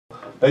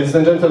Ladies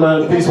and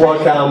gentlemen, please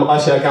welcome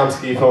Asya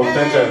Kamsky from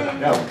Shenzhen.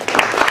 Yeah.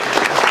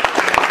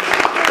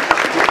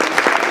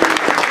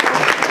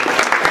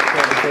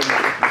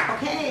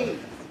 Okay.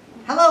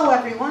 Hello,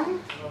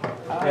 everyone.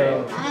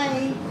 Hi.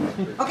 Hi.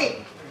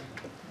 Okay.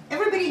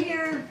 Everybody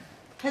here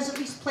has at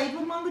least played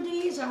with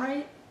MongoDB, is that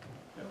right?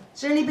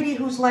 Is there anybody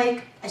who's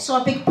like, I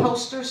saw a big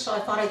poster, so I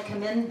thought I'd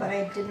come in, but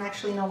I didn't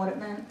actually know what it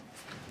meant?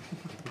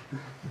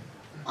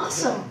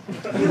 Awesome.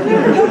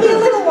 You'll be a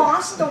little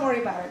lost, don't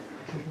worry about it.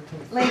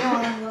 Later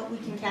on, we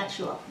can catch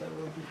you up.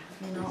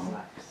 You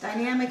know,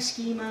 dynamic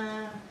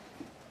schema,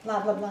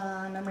 blah, blah,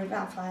 blah, memory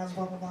bound files,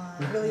 blah, blah, blah.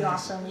 Really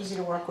awesome, easy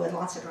to work with,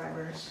 lots of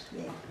drivers.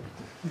 Yeah.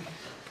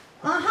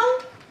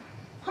 How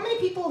many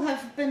people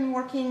have been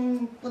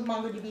working with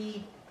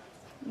MongoDB,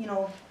 you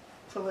know,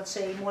 for let's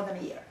say more than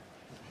a year?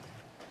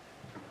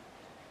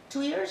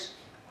 2 years?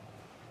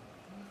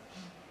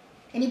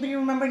 Anybody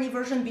remember any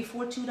version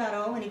before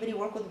 2.0? Anybody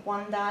work with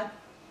 1.8,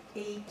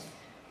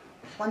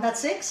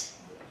 1.6?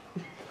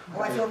 Oh,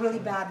 I feel really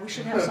bad. We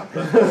should have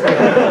something.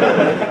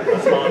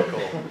 That's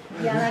hardcore.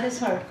 Yeah, that is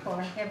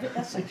hardcore. Yeah, but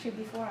that's actually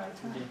before our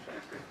time.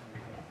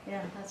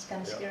 Yeah, that's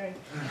kind of scary.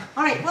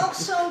 All right, well,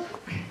 so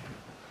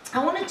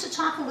I wanted to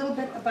talk a little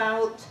bit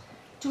about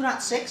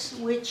 2.6,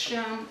 which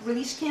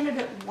release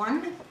candidate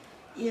 1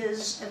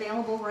 is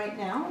available right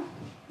now,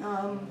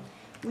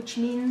 which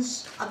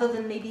means, other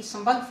than maybe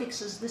some bug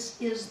fixes, this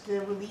is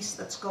the release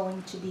that's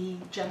going to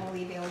be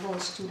generally available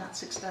as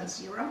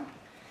 2.6.0.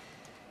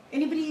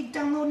 Anybody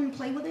download and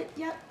play with it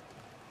yet?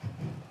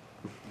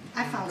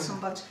 I found some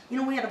bugs. You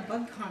know, we had a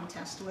bug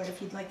contest where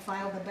if you'd like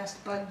file the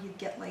best bug, you'd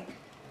get like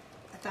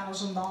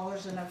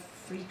 $1,000 and a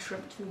free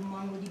trip to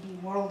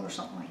MongoDB World or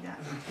something like that.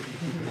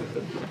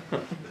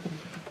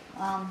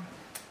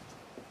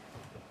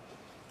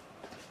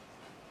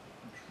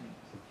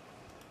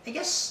 I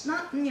guess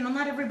not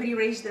everybody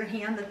raised their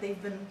hand that they've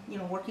been,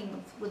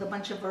 working with a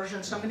bunch of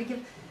versions. So I'm going to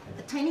give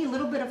a tiny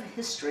little bit of a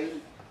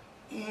history,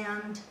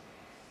 and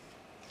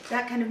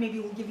that kind of maybe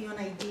will give you an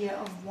idea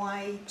of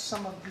why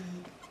some of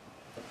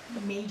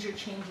the major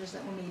changes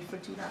that were made for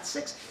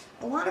 2.6,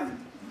 a lot of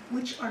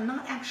which are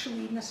not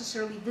actually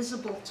necessarily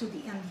visible to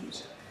the end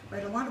user,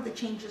 right? A lot of the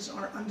changes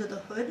are under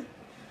the hood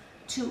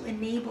to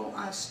enable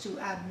us to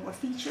add more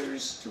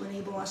features, to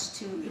enable us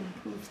to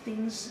improve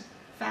things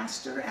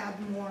faster, add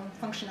more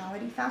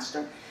functionality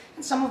faster,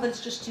 and some of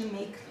it's just to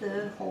make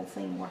the whole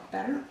thing work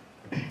better.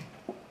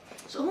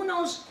 So who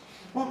knows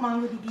what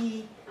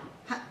MongoDB,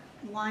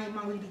 why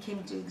MongoDB came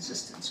into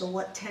existence, or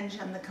what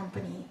Tengen, the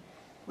company,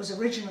 was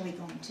originally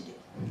going to do.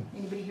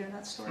 Anybody hear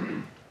that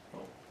story?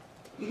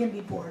 You're going to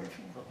be bored if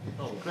you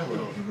know. All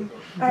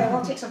right,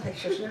 we'll take some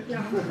pictures. You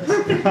don't have to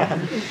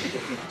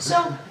listen.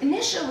 So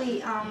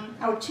initially,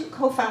 our two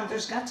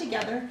co-founders got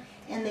together,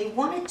 and they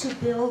wanted to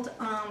build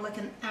like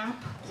an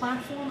app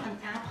platform, an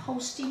app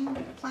hosting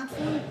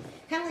platform,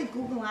 kind of like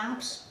Google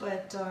Apps,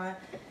 but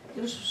it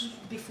was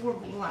before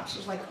Google Apps. It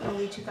was like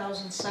early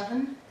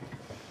 2007.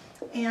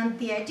 And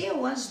the idea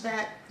was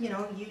that,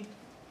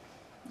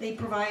 they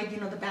provide,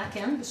 the back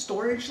end, the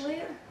storage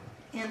layer,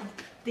 and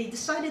they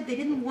decided they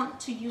didn't want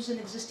to use an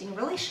existing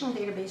relational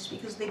database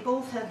because they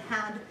both had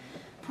had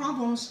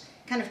problems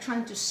kind of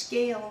trying to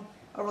scale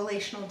a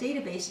relational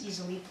database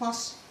easily.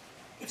 Plus,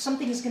 if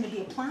something is going to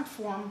be a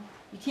platform,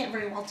 you can't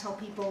very well tell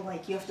people,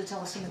 like, you have to tell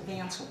us in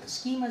advance what the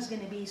schema is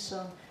going to be,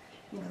 so,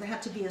 there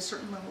had to be a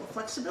certain level of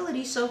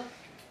flexibility. So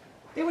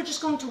they were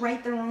just going to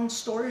write their own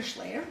storage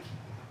layer.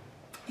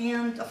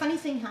 And a funny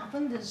thing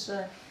happened is,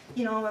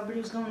 everybody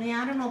was going,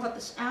 yeah, I don't know about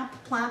this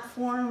app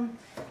platform,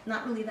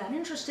 not really that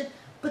interested,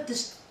 but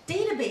this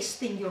database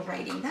thing you're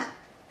writing,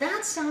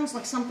 that sounds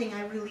like something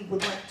I really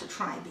would like to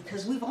try,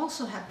 because we've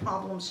also had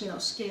problems,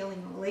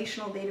 scaling a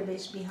relational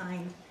database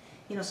behind,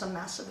 some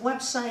massive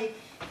website,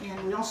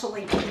 and we also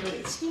like to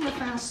iterate schema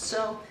fast.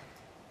 So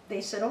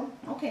they said, oh,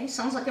 okay,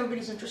 sounds like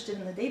everybody's interested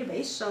in the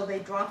database, so they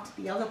dropped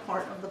the other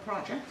part of the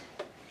project.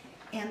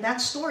 And that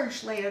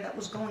storage layer that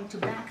was going to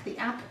back the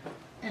app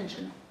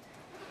engine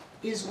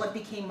is what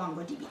became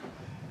MongoDB.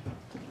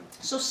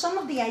 So some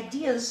of the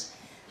ideas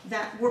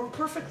that work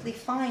perfectly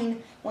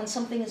fine when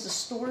something is a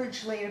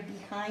storage layer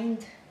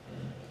behind,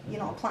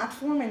 a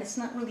platform and it's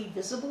not really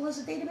visible as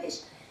a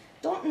database,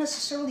 don't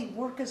necessarily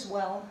work as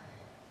well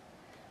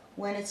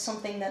when it's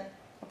something that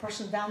a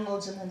person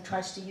downloads and then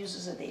tries to use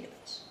as a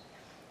database,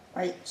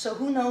 right? So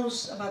who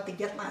knows about the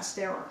get last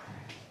error,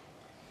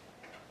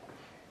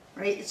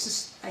 right? It's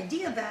this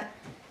idea that,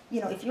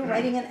 if you're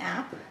writing an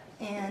app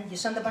and you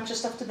send a bunch of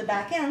stuff to the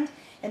back end,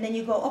 and then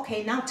you go,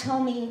 okay, now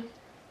tell me,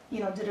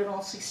 did it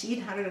all succeed?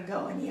 How did it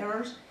go? Any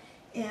errors?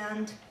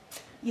 And,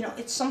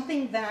 it's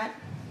something that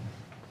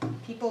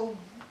people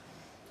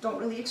don't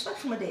really expect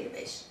from a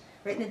database,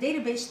 right? In a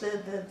database,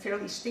 the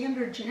fairly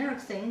standard generic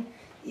thing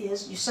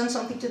is you send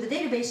something to the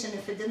database, and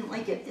if it didn't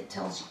like it, it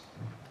tells you.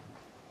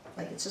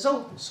 Like it says,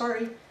 oh,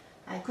 sorry,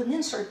 I couldn't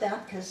insert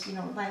that because, it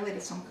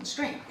violated some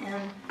constraint.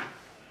 And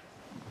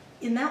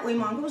in that way,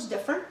 Mongo is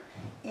different,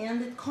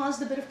 and it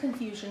caused a bit of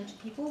confusion to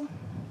people,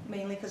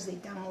 mainly because they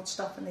download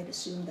stuff and they'd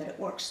assume that it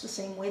works the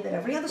same way that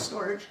every other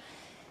storage.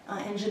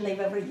 engine they've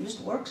ever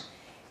used works.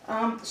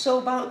 So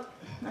about,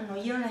 I don't know,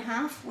 a year and a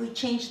half, we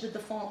changed the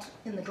default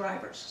in the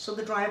drivers. So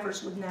the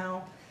drivers would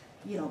now,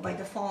 by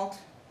default,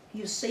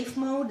 use safe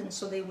mode, and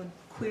so they would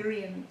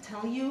query and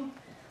tell you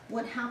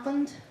what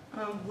happened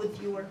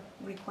with your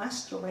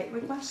request, your write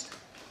request.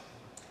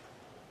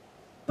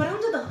 But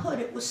under the hood,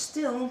 it was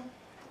still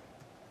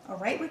a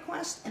write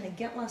request and a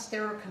get last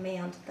error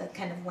command that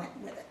kind of went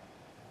with it.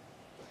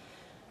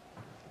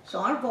 So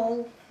our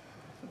goal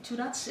for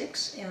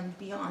 2.6 and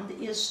beyond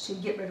is to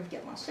get rid of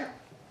get last error,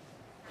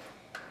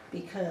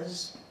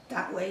 because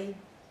that way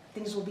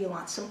things will be a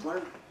lot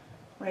simpler,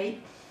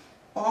 right?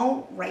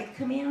 All write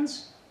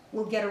commands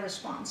will get a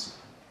response.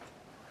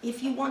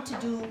 If you want to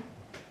do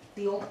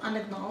the old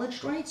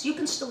unacknowledged writes, you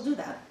can still do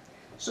that.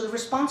 So the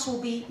response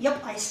will be,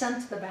 yep, I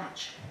sent the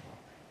batch.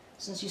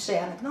 Since you say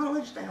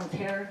unacknowledged, I don't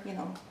care,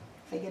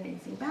 if I get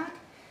anything back.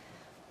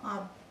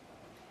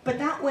 But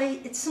that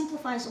way, it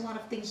simplifies a lot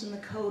of things in the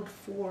code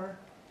for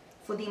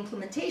the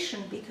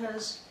implementation,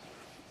 because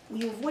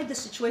you avoid the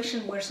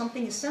situation where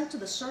something is sent to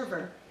the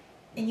server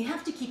and you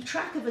have to keep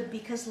track of it,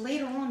 because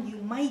later on you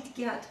might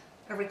get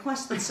a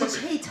request that says,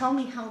 hey, tell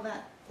me how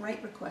that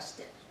write request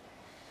did.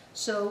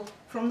 So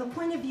from the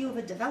point of view of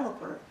a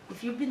developer,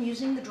 if you've been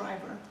using the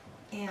driver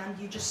and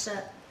you just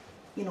set,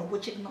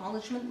 which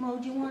acknowledgement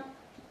mode you want,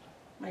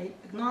 right?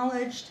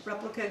 Acknowledged,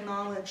 replica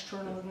acknowledged,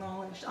 kernel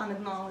acknowledged,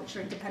 unacknowledged,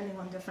 or depending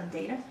on different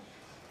data,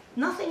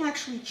 nothing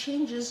actually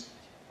changes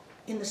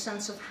in the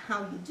sense of how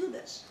you do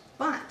this.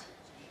 But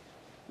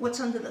what's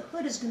under the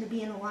hood is going to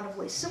be in a lot of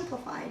ways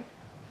simplified,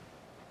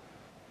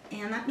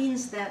 and that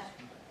means that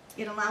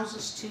it allows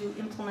us to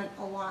implement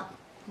a lot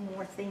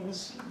more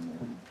things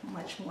in a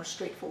much more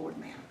straightforward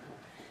manner.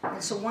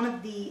 And so one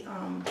of the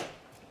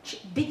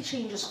big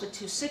changes for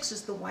 2.6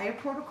 is the wire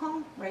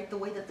protocol, right? The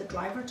way that the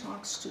driver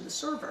talks to the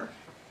server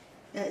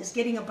is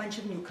getting a bunch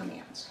of new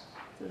commands.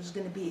 There's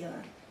going to be an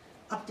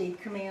update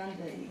command,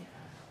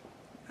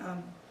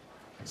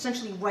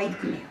 essentially write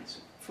commands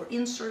for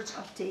inserts,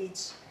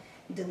 updates,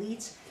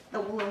 deletes,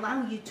 that will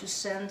allow you to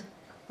send,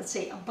 let's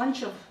say, a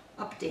bunch of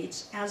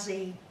updates as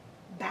a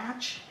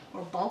batch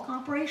or bulk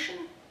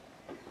operation,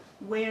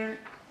 where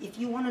if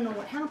you want to know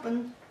what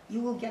happened, you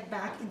will get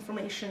back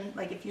information.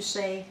 Like if you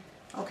say,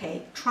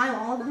 okay, try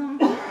all of them,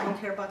 I don't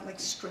care about like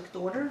strict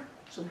order,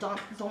 so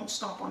don't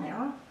stop on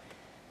error.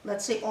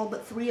 Let's say all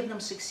but 3 of them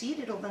succeed,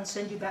 it'll then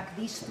send you back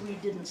these 3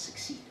 didn't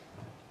succeed.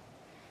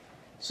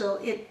 So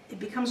it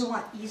becomes a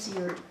lot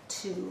easier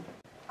to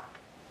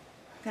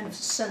kind of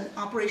send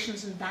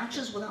operations in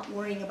batches without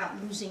worrying about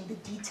losing the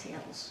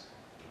details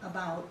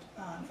about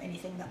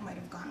anything that might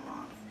have gone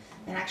wrong.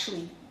 And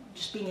actually,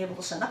 just being able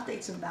to send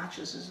updates in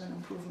batches is an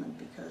improvement,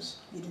 because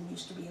you didn't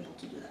used to be able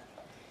to do that.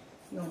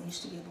 You only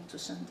used to be able to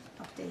send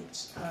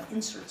updates,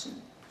 inserts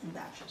in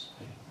batches.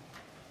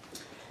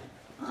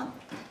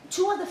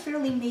 2 other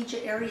fairly major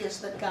areas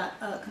that got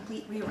a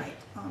complete rewrite.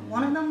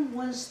 One of them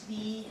was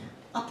the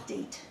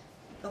update,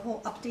 the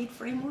whole update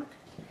framework.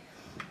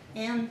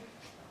 And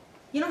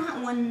you know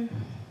how in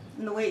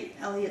the way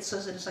Elliot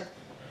says it, it's like,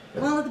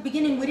 well, at the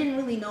beginning, we didn't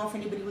really know if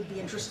anybody would be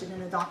interested in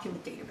a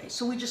document database.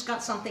 So we just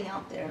got something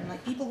out there, and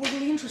like people were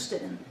really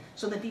interested in.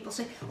 So then people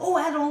say, oh,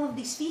 add all of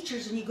these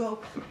features, and you go,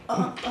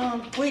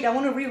 wait, I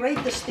want to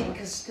rewrite this thing,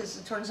 because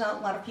it turns out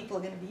a lot of people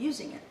are going to be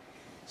using it.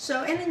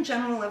 So, and in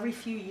general, every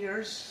few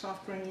years,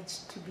 software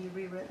needs to be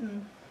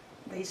rewritten,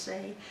 they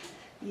say,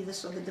 either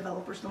so the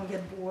developers don't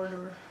get bored,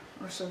 or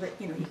so that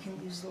you can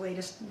use the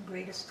latest,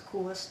 greatest,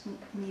 coolest,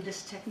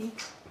 neatest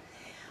techniques.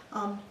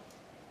 But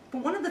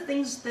one of the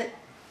things that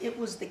it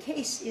was the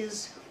case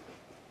is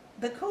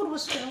the code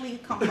was fairly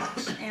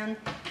complex, and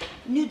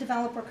a new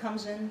developer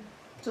comes in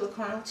to the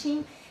kernel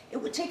team. It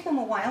would take them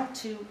a while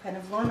to kind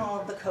of learn all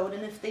of the code,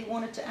 and if they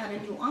wanted to add a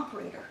new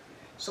operator.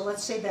 So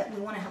let's say that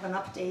we want to have an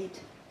update,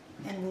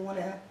 and we want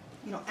to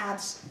add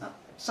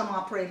some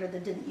operator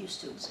that didn't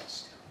used to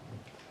exist.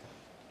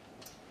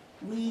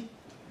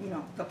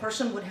 The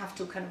person would have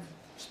to kind of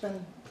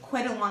spend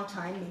quite a long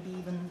time, maybe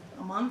even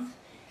a month,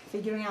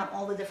 figuring out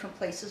all the different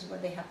places where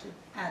they have to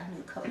add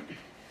new code.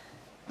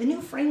 The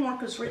new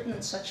framework was written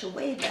in such a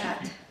way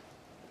that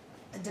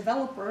a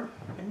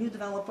new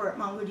developer at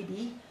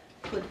MongoDB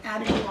could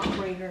add a new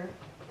operator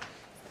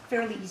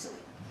fairly easily,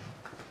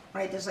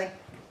 right? There's like,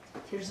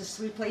 here's these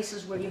 3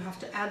 places where you have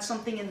to add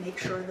something and make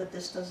sure that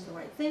this does the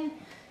right thing.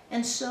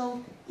 And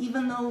so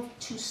even though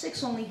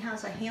 2.6 only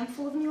has a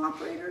handful of new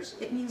operators,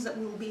 it means that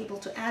we will be able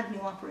to add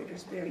new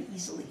operators very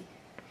easily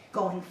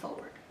going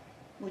forward,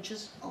 which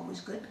is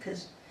always good,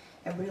 because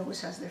everybody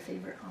always has their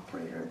favorite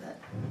operator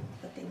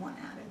that they want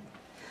added.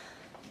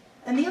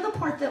 And the other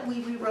part that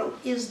we rewrote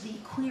is the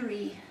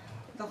query,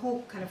 the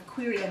whole kind of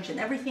query engine,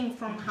 everything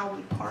from how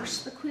we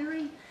parse the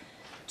query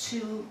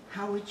to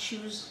how we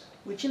choose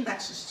which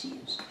indexes to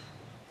use.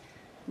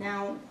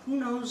 Now, who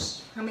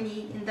knows how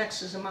many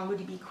indexes a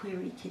MongoDB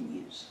query can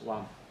use?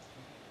 1.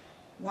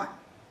 1.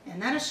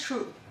 And that is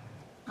true,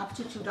 up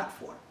to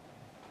 2.4.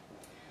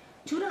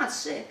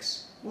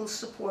 2.6 will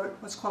support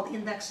what's called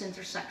index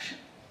intersection.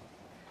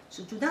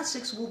 So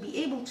 2.6 will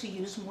be able to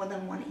use more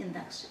than one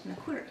index in a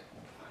query.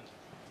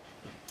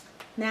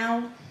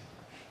 Now,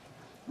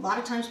 a lot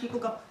of times people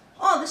go,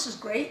 oh, this is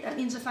great. That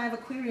means if I have a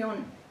query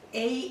on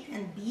A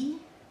and B,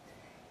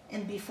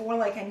 and before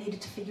like I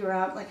needed to figure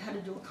out like how to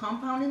do a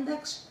compound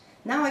index,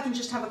 now I can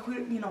just have a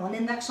query, you know, an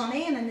index on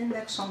A and an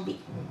index on B,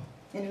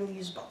 and it'll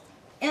use both.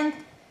 And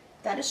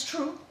that is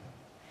true,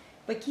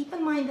 but keep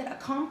in mind that a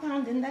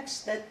compound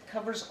index that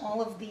covers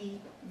all of the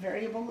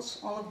variables,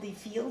 all of the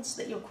fields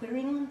that you're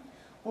querying on,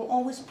 will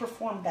always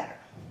perform better,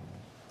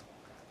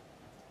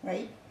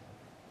 right?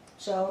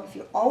 So if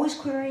you're always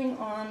querying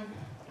on,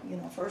 you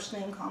know, first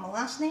name, comma,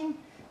 last name,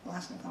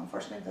 comma,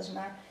 first name, doesn't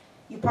matter,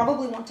 you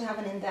probably want to have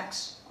an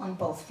index on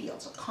both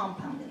fields, a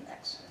compound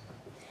index.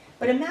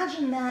 But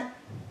imagine that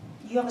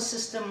you have a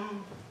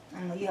system, I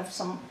don't know, you have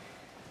some,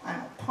 I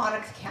don't know,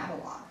 product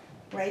catalog,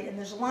 right? And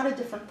there's a lot of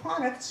different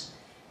products,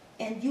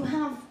 and you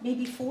have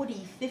maybe 40,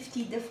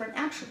 50 different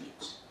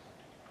attributes.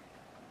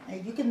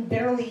 And you can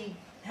barely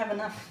have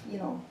enough, you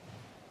know,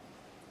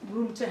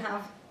 room to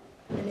have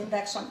an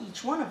index on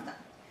each one of them.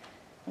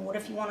 And what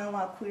if you want to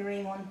allow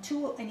querying on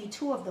any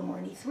two of them or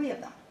any three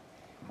of them,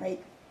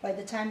 right? By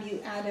the time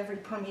you add every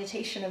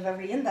permutation of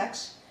every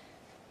index,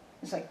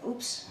 it's like,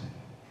 oops,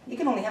 you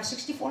can only have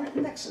 64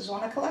 indexes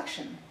on a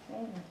collection.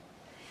 Oh.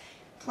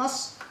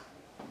 Plus,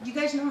 you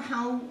guys know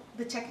how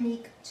the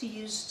technique to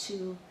use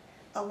to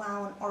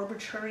allow an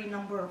arbitrary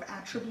number of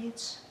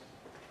attributes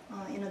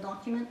in a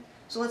document?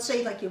 So let's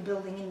say like you're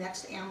building a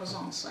next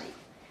Amazon site.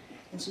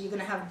 And so you're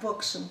going to have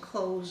books and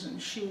clothes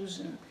and shoes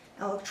and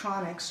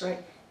electronics,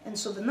 right? And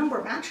so the number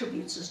of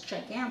attributes is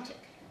gigantic.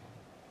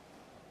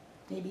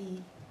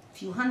 Maybe a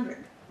few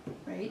hundred,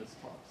 right?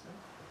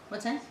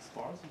 What's that?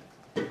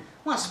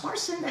 Well, a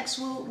sparse index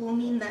will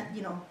mean that,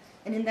 you know,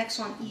 an index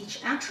on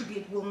each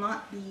attribute will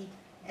not be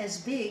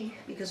as big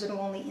because it'll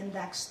only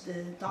index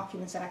the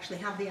documents that actually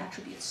have the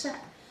attributes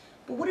set.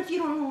 But what if you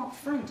don't know up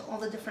front all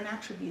the different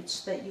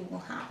attributes that you will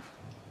have?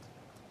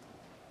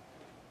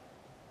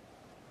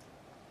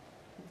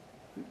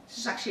 This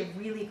is actually a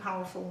really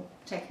powerful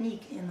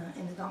technique in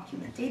the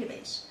document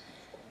database,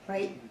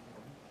 right?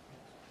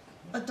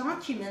 A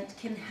document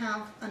can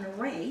have an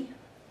array,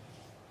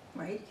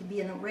 right? It can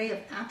be an array of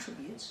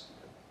attributes.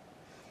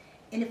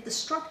 And if the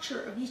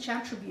structure of each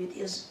attribute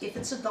is, if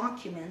it's a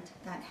document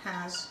that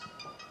has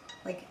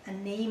like a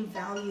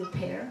name-value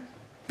pair,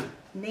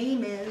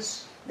 name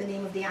is the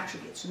name of the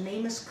attribute. So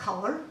name is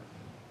color,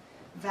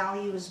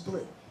 value is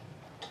blue,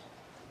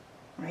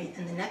 right?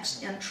 And the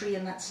next entry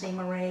in that same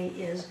array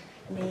is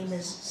name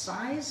is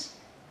size,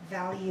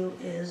 value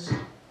is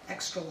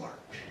extra large,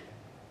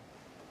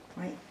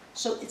 right?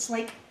 So it's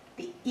like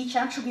each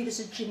attribute is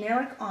a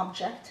generic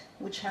object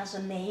which has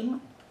a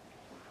name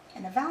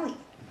and a value.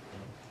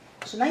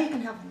 So now you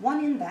can have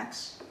one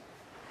index,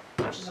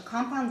 which is a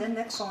compound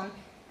index on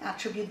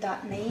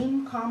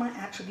attribute.name, comma,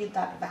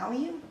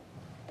 attribute.value,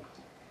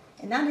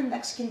 and that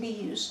index can be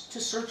used to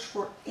search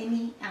for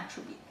any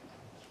attribute.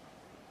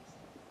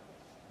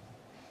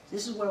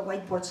 This is where a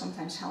whiteboard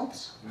sometimes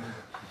helps.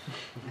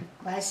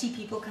 But I see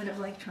people kind of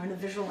like trying to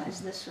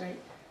visualize this, right?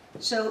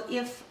 So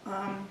if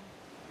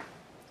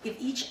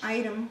each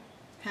item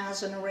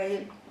has an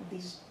array of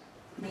these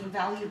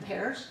name-value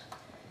pairs,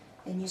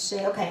 and you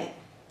say, okay,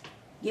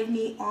 give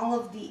me all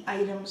of the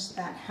items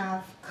that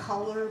have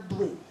color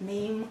blue.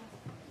 Name,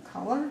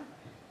 color,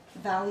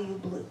 value,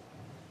 blue.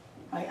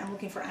 Right? I'm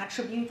looking for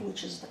attribute,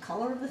 which is the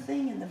color of the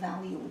thing, and the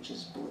value, which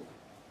is blue.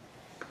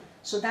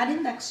 So that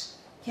index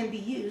can be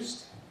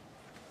used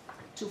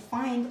to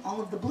find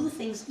all of the blue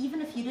things,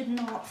 even if you didn't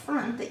know up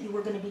front that you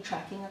were going to be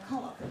tracking a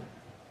color,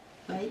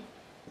 right?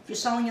 If you're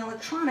selling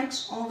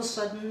electronics, all of a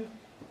sudden,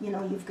 you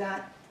know, you've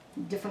got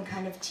different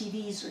kind of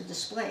TVs or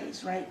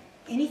displays, right?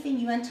 Anything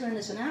you enter in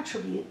as an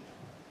attribute,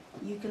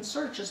 you can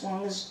search as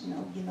long as,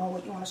 you know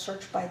what you want to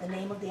search by the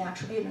name of the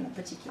attribute and a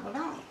particular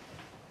value.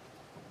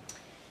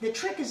 The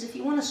trick is if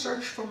you want to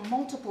search for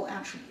multiple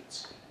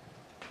attributes,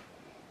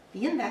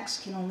 the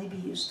index can only be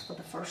used for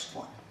the first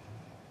one.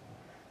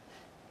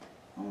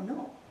 Oh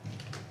no.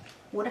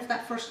 What if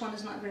that first one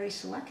is not very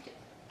selective?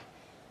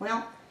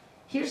 Well,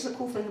 here's the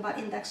cool thing about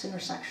index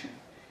intersection.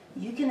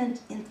 You can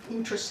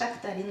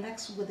intersect that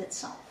index with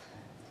itself.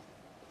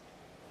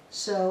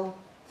 So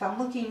if I'm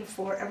looking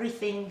for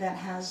everything that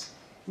has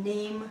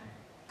name,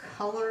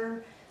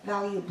 color,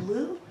 value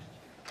blue,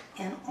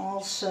 and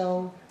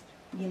also,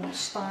 you know,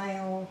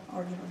 style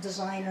or, you know,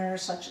 designer,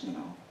 such, you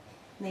know,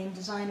 name,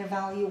 designer,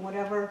 value,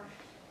 whatever,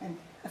 and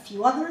a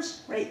few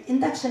others, right?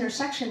 Index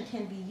intersection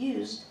can be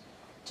used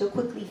to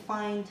quickly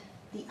find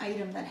the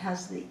item that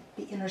has the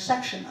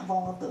intersection of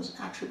all of those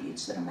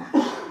attributes that are matched.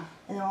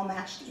 And they're all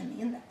matched in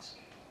the index.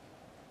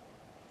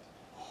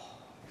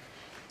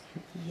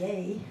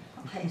 Yay.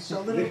 Okay,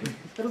 so a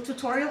little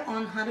tutorial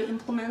on how to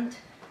implement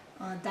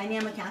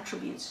dynamic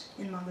attributes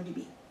in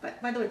MongoDB.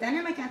 But by the way,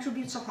 dynamic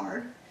attributes are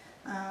hard.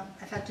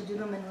 I've had to do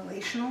them in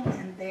relational,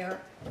 and they're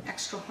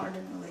extra hard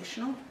in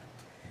relational.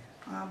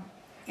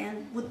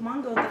 And with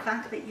Mongo, the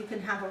fact that you can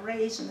have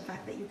arrays and the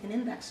fact that you can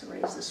index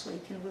arrays this way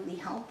can really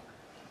help.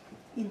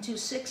 In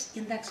 2.6,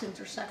 index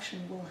intersection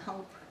will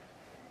help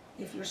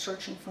if you're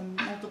searching for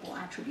multiple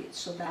attributes,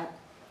 so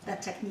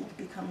that technique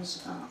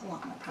becomes a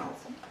lot more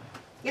powerful.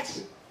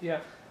 Yes? Yeah,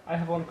 I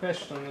have one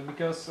question,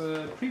 because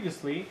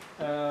previously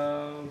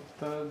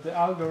the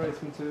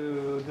algorithm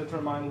to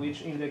determine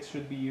which index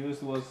should be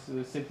used was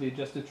simply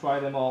just to try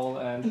them all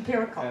and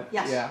Empirical,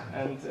 yes. Yeah,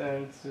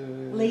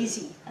 and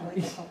lazy, I like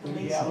to call it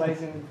lazy. Yeah,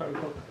 lazy and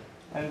empirical,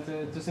 and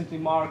to simply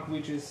mark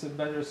which is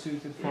better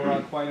suited for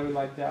a query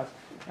like that.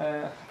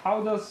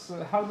 How does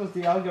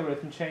the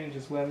algorithm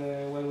changes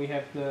when we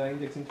have the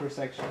index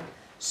intersection?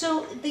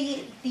 So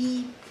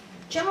the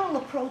general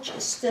approach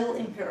is still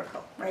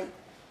empirical, right?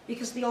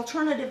 Because the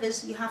alternative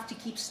is you have to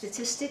keep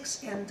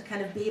statistics and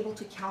kind of be able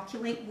to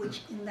calculate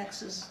which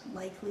index is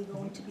likely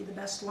going to be the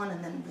best one,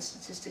 and then the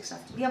statistics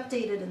have to be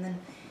updated, and then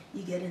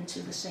you get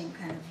into the same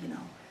kind of,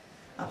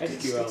 update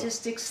SQL.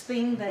 statistics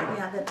thing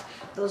that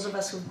those of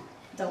us who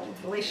dealt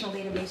with relational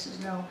databases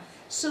know.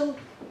 So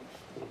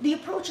the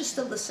approach is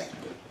still the same,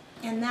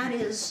 and that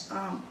is,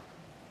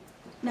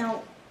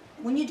 now,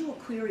 when you do a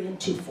query in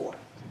 2.4,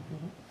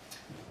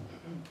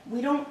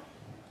 we don't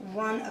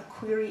run a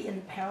query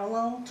in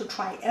parallel to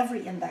try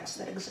every index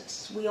that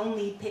exists. We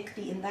only pick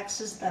the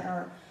indexes that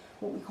are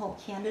what we call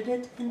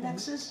candidate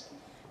indexes,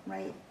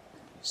 right?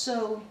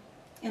 So,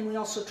 and we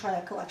also try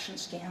a collection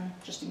scan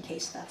just in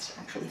case that's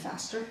actually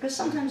faster, because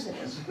sometimes it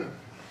is.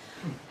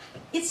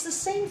 It's the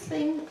same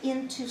thing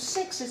in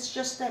 2.6, it's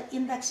just that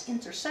index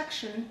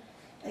intersection,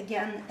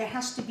 again, there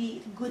has to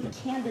be good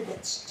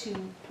candidates to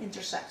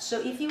intersect.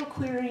 So if you're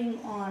querying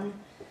on,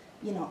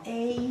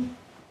 A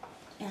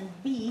and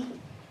B,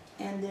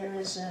 and there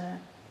is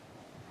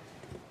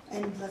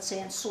and let's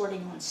say I'm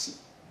sorting on C,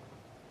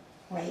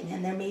 right?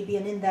 And there may be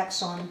an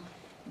index on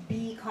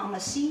B comma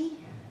C,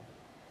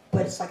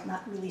 but it's like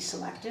not really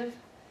selective.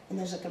 And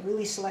there's like a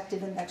really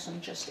selective index on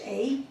just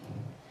A.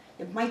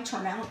 It might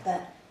turn out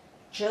that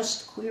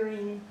just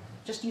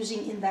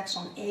using index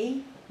on A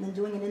and then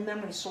doing an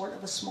in-memory sort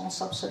of a small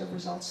subset of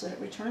results that it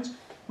returns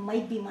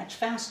might be much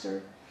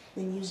faster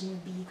than using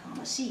B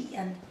comma C.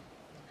 And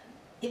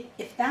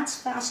if that's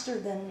faster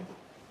than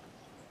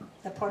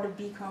the part of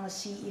B comma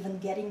C even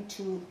getting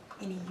to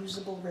any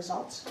usable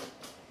results,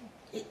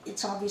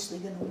 it's obviously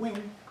going to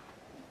win.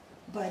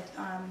 But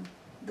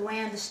the way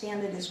I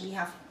understand it is we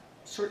have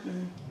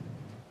certain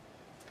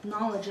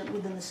knowledge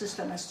within the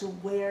system as to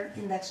where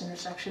index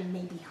intersection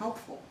may be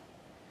helpful.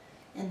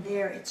 And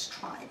there it's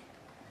tried.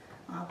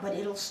 But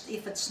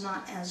if it's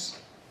not as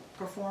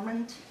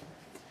performant,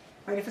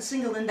 right, if a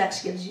single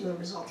index gives you a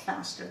result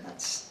faster,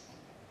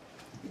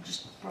 it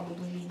just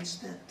probably means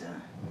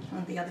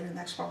that the other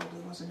index probably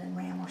wasn't in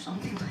RAM or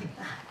something like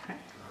that.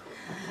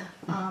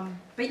 Right?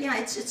 But yeah,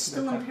 it's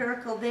still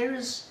empirical.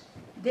 There's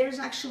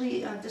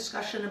actually a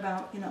discussion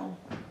about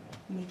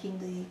making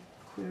the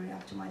query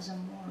optimizer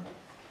more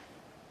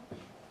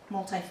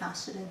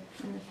multifaceted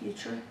in the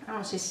future. I don't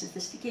want to say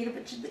sophisticated,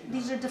 but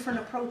these are different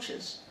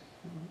approaches,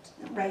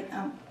 right?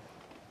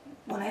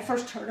 When I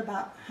first heard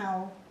about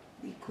how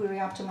the query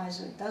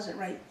optimizer does it,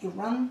 right? You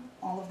run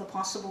all of the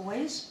possible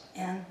ways,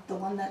 and the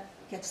one that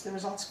gets the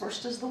results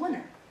first is the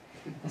winner.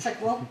 It's like,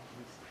 well,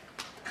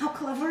 how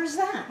clever is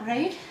that,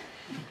 right?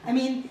 I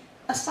mean,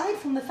 aside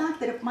from the fact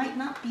that it might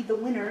not be the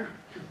winner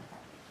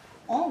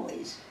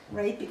always,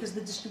 right? Because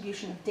the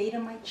distribution of data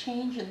might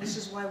change, and this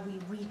is why we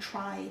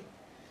retry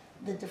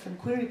the different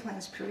query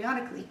plans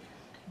periodically.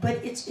 But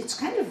it's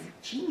kind of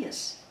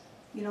genius.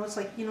 It's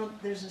like,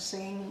 there's a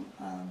saying,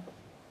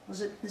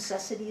 was it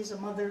necessity is a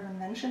mother of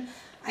invention?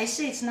 I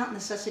say it's not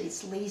necessity,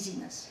 it's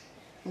laziness.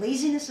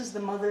 Laziness is the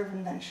mother of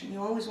invention.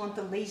 You always want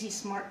the lazy,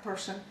 smart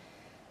person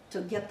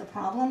to get the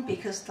problem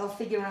because they'll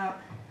figure out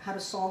how to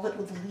solve it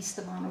with the least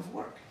amount of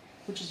work,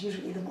 which is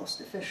usually the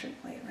most efficient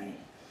way, right?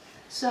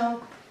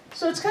 So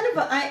it's kind of,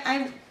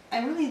 I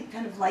really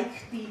kind of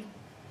like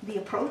the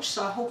approach,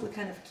 so I hope we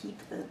kind of keep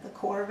the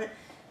core of it,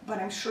 but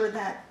I'm sure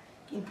that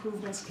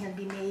improvements can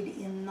be made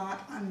in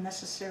not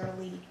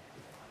unnecessarily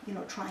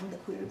trying the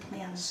query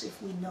plans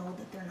if we know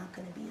that they're not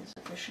going to be as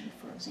efficient,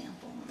 for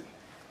example.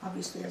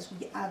 Obviously, as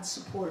we add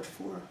support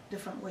for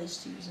different ways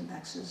to use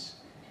indexes,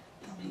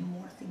 there'll be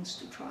more things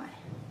to try.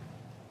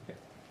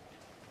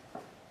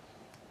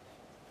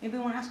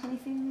 Anybody want to ask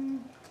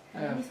anything? I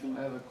have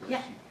a question.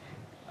 Yeah.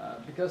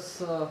 Because,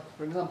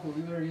 for example,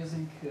 we were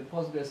using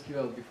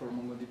PostgreSQL before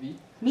MongoDB.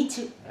 Me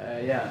too.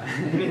 Yeah.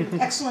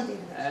 Excellent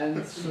database.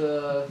 And,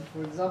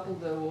 for example,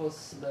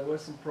 there were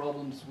some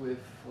problems with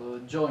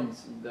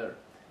joins in there.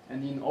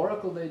 And in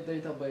Oracle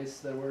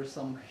database, there were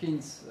some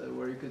hints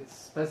where you could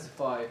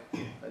specify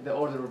the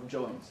order of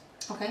joins.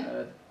 Okay.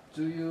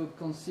 Do you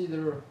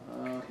consider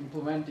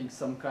implementing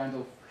some kind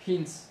of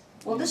hints?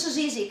 Well, this is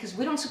easy because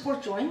we don't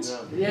support joins.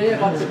 Yeah,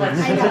 but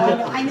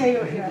I know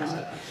you're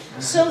asking.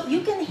 So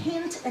you can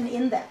hint an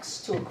index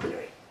to a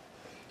query,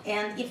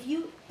 and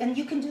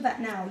you can do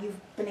that now. You've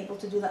been able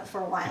to do that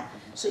for a while.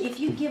 So if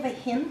you give a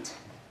hint,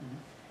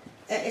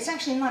 it's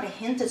actually not a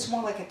hint. It's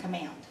more like a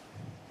command.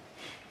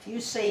 If you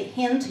say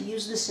hint,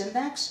 use this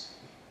index,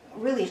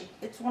 really,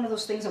 it's one of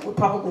those things that we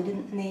probably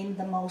didn't name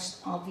the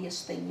most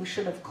obvious thing. We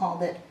should have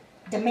called it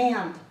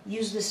demand,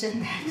 use this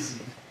index.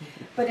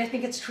 But I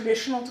think it's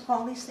traditional to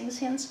call these things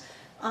hints.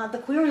 The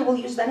query will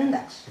use that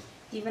index,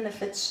 even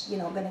if it's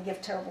going to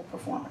give terrible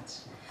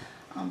performance.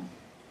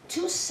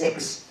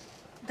 2.6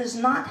 does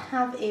not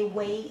have a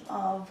way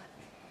of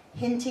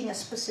hinting a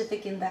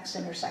specific index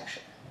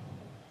intersection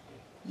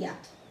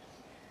yet.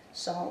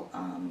 So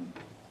I'm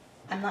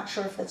not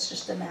sure if that's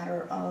just a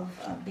matter of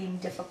being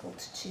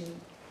difficult to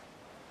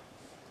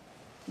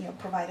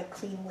provide a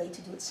clean way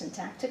to do it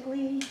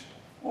syntactically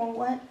or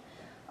what.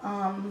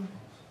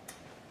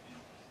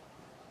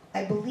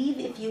 I believe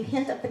if you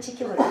hint a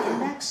particular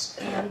index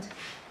and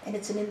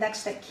it's an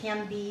index that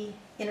can be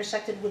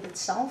intersected with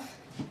itself,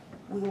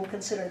 we will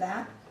consider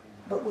that,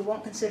 but we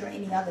won't consider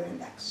any other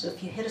index. So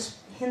if you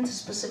hint a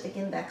specific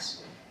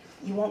index,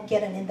 you won't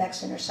get an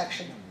index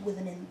intersection with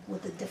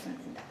a different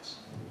index.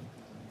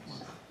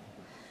 So.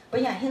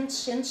 But yeah,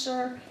 hints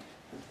are,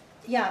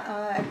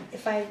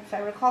 if I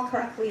recall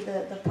correctly,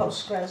 the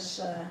Postgres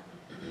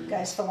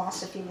guy's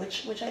philosophy,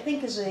 which I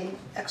think is an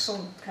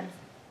excellent kind of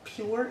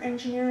pure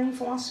engineering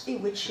philosophy,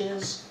 which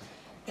is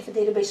if a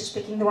database is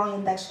picking the wrong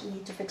index, we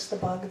need to fix the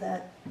bug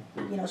that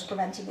is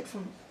preventing it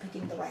from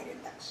picking the right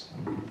index.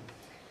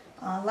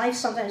 Life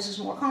sometimes is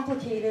more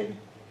complicated.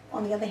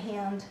 On the other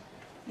hand,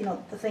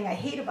 the thing I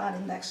hate about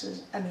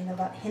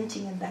about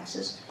hinting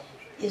indexes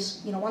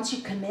is, once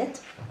you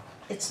commit,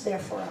 it's there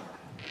forever.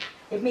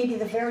 It may be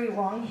the very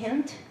wrong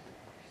hint,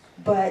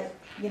 but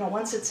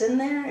once it's in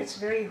there, it's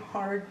very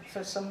hard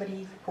for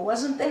somebody who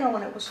wasn't there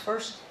when it was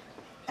first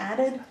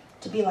added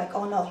to be like,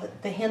 oh no,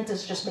 the hint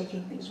is just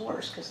making things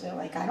worse, because they're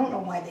like, I don't know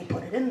why they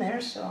put it in there,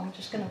 so I'm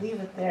just going to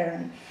leave it there,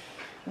 and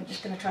I'm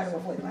just going to try to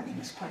avoid running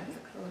this part of the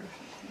code.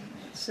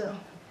 So.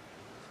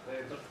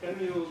 But can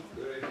you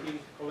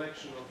hint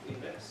collection of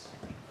index,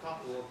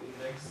 couple of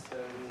index,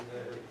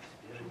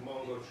 and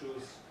Mongo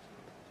choose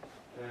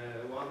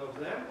one of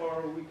them,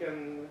 or we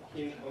can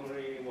hint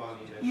only one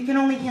index? You can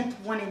only hint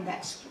one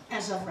index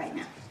as of right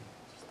now.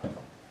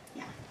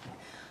 Yeah.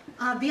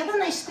 The other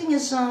nice thing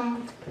is,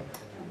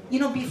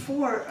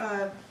 before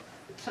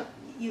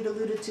you'd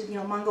alluded to,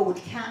 Mongo would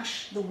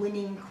cache the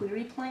winning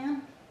query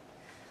plan.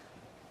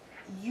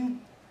 You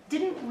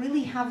didn't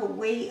really have a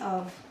way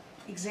of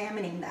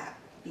examining that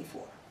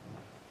before.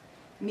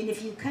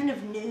 If you kind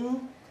of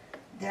knew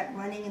that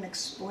running an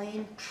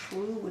explain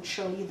true would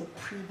show you the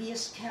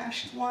previous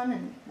cached one,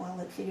 and while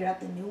it figured out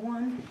the new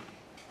one.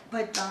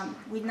 But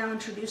we've now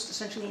introduced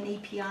essentially an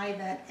API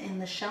that in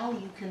the shell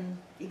you can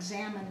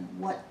examine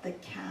what the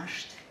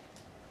cached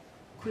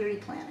query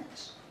plan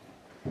is.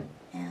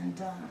 And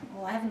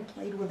well, I haven't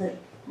played with it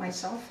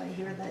myself. I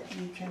hear that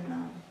you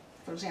can,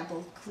 for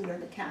example, clear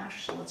the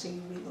cache. So let's say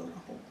you reload a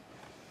whole.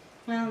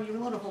 Well, you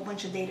reload a whole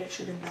bunch of data, it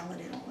should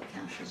invalidate all the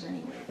caches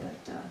anyway.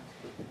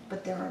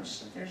 But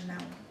there's now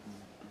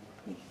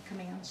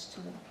commands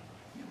to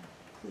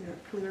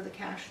clear the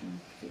cache and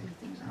figure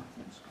things out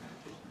from scratch.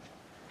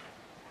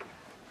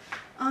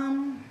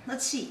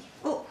 Let's see.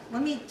 Oh,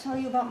 let me tell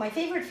you about my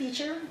favorite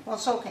feature. Well,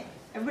 so okay.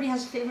 Everybody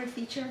has a favorite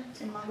feature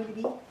in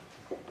MongoDB.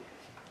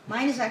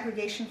 Mine is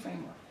aggregation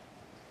framework.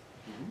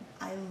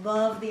 I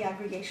love the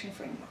aggregation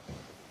framework.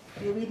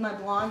 If you read my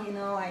blog,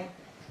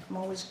 I'm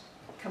always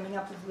coming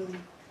up with really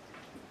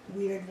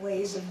weird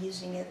ways of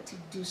using it to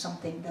do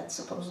something that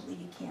supposedly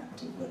you can't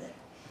do with it.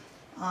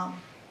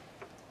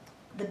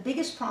 The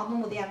biggest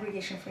problem with the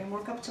aggregation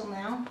framework up till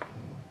now,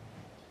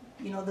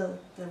 the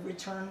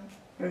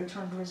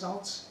returned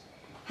results,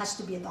 has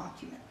to be a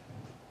document.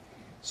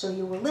 So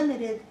you were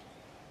limited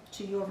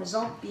to your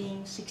result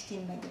being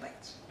 16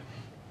 megabytes.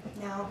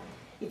 Now,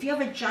 if you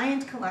have a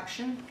giant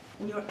collection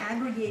and you're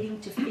aggregating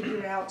to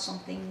figure out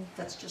something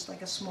that's just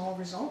like a small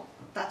result,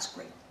 that's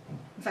great.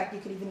 In fact,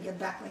 you could even get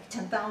back like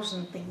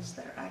 10,000 things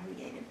that are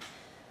aggregated.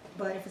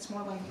 But if it's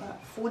more like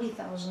about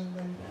 40,000,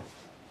 then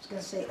it's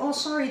going to say, oh,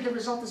 sorry, the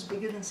result is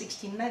bigger than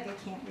 16 meg, I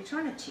can't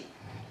return it to you.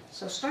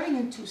 So starting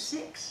in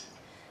 2.6,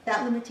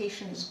 that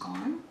limitation is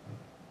gone.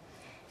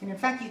 And in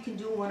fact, you can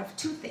do one of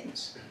two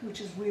things,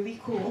 which is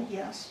really cool,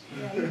 yes.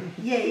 Yay.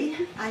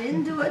 Yay. I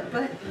didn't do it,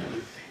 but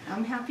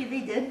I'm happy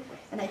they did,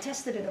 and I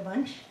tested it a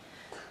bunch.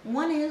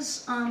 One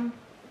is,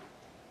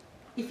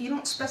 if you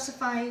don't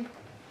specify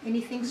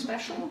anything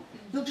special,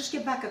 you'll just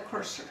get back a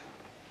cursor,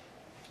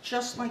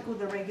 just like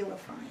with a regular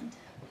find.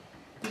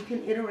 You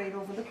can iterate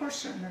over the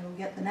cursor, and it'll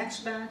get the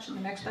next batch and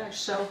the next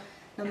batch. So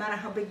no matter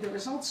how big the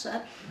result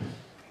set,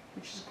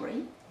 which is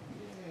great.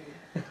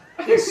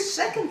 The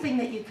second thing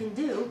that you can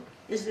do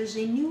is there's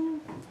a new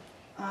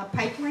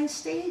pipeline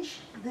stage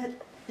that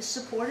is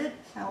supported.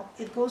 Now,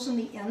 it goes in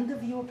the end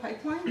of your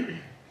pipeline.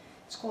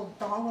 It's called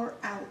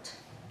 $out.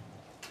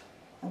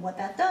 And what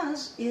that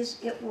does is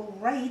it will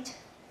write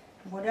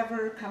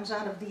whatever comes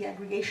out of the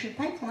aggregation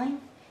pipeline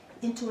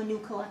into a new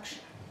collection.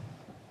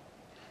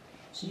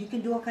 So you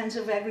can do all kinds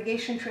of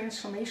aggregation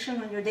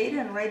transformation on your data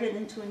and write it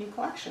into a new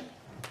collection.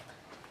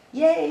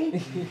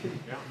 Yay!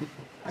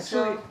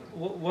 Actually,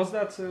 was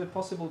that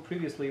possible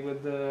previously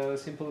with the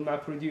simple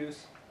map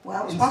reduce?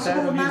 Well, it's instead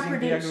possible of with using the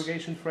MapReduce.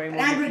 aggregation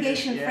framework. An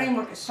aggregation Yeah.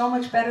 framework is so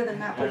much better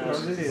than Of MapReduce.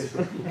 course it is.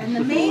 And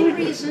the main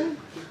reason,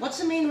 what's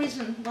the main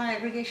reason why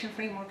aggregation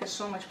framework is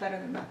so much better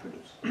than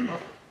MapReduce?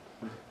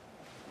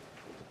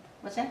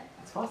 What's that?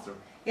 It's faster.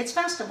 It's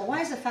faster, but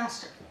why is it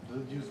faster? Does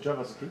it use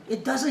JavaScript?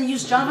 It doesn't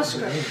use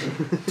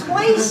JavaScript.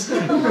 Twice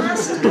in the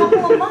last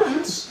couple of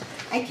months,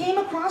 I came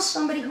across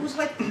somebody who was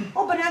like,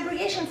 oh, but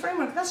aggregation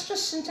framework, that's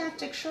just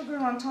syntactic sugar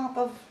on top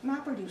of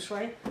MapReduce,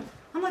 right?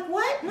 I'm like,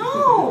 what?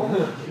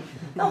 No!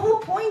 The whole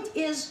point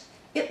is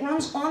it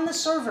runs on the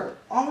server.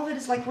 All of it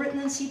is like written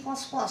in C++.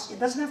 It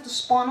doesn't have to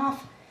spawn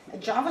off a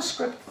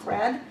JavaScript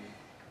thread,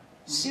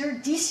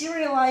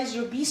 deserialize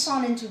your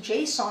BSON into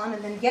JSON,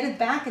 and then get it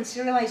back and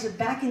serialize it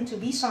back into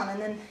BSON,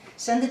 and then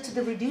send it to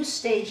the reduce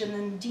stage, and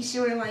then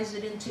deserialize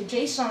it into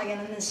JSON again,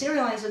 and then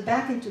serialize it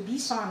back into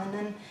BSON, and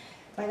then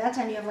by that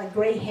time you have like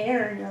gray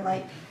hair, and you're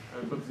like...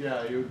 But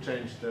yeah, you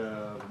changed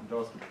the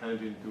JavaScript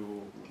engine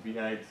to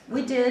V8.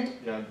 We did.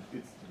 Yeah,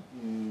 it's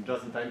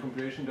just-in-time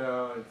compilation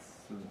there.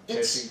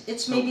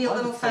 It's maybe a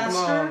little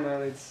faster. Come on,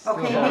 man, it's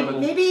Okay, still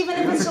maybe even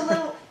if it's a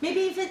little,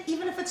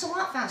 even if it's a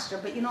lot faster.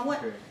 But you know what?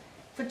 Okay.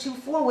 For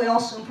 2.4, we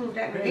also improved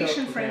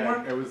aggregation Okay,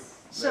 framework. I was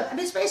So I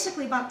mean, it's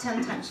basically about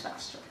 10 times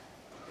faster.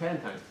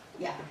 10 times.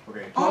 Yeah.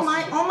 Okay. All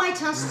my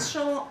tests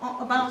show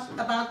about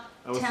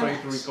I was 10x.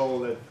 trying to recall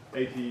that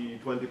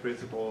 80-20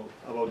 principle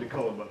about the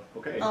code, but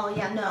okay. Oh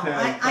yeah, no. 10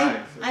 I've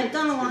times, I've okay.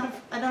 done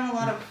a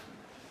lot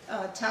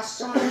of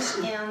tests on this,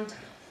 and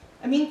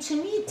I mean, to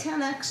me,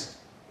 10x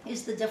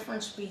is the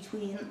difference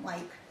between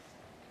like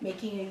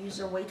making a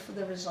user wait for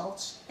the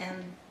results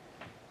and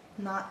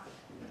not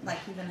like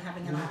even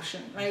having an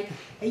option, right?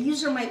 A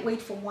user might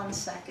wait for 1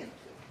 second,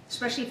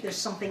 especially if there's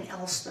something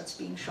else that's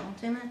being shown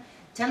to him.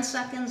 10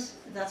 seconds,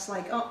 that's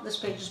like, oh, this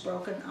page is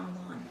broken, I'm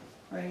gone,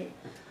 right?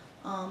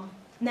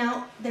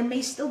 Now, there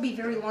may still be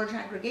very large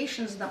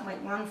aggregations that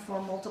might run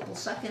for multiple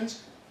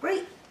seconds.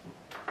 Great,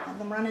 have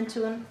them run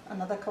into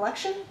another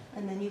collection,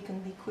 and then you can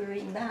be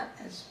querying that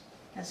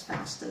as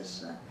fast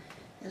as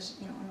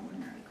you know, an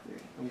ordinary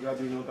query. I'm glad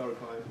you're not our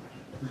client.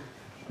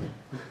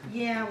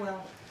 Yeah,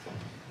 well.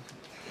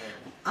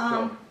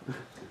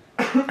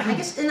 I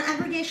guess an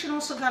aggregation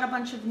also got a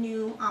bunch of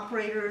new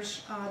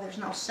operators. There's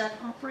now set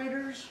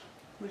operators,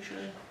 which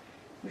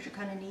are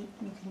kind of neat.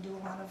 You can do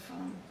a lot of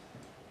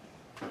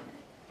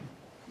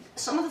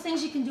some of the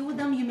things you can do with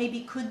them you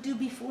maybe could do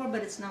before,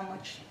 but it's now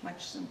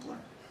much simpler.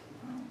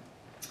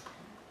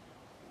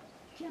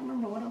 Can't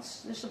remember what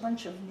else. There's a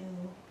bunch of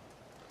new.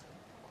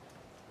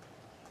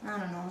 I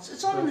don't know.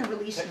 It's all in the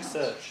release Text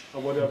notes. search.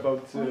 What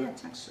about Oh yeah,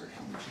 text search.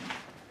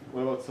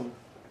 what about some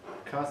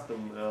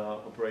custom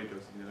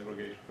operators in the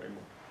aggregation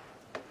framework?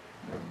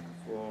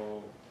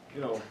 For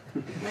you know.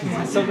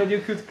 so that you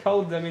could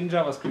code them in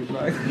JavaScript,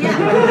 right? Yeah,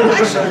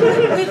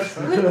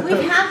 actually,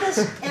 we've had this,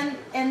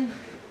 and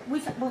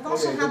we've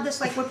also had this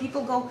like where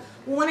people go,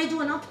 well, when I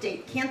do an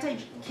update, can't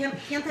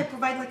I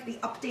provide like the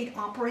update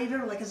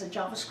operator like as a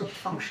JavaScript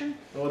function?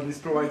 Or at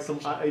least provide some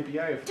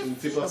API in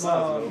C++.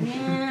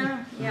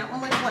 Yeah.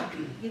 Well, like what?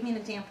 Give me an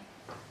example.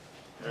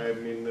 I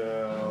mean,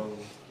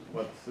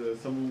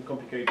 some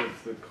complicated,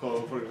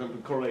 for example,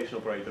 correlation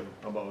operator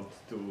about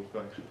two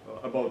collection,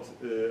 about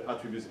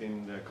attributes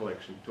in the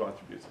collection, two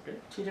attributes, okay?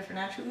 Two different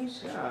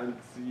attributes. Yeah, and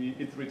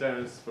it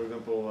returns, for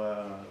example,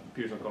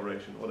 Pearson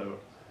correlation, whatever,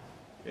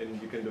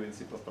 and you can do it in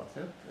C++,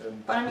 yeah.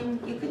 And But I mean,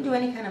 you can do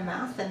any kind of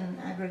math in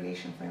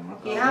aggregation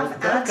framework. You not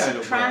have that add, kind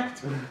of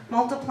subtract,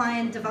 multiply,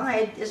 and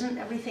divide. Isn't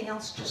everything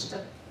else just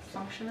a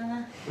function of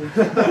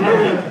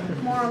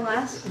that? More or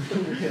less.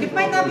 It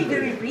might not be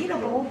very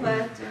readable,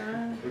 but.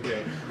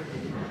 okay.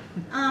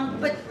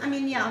 But I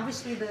mean, yeah,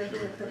 obviously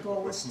the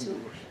goal is to.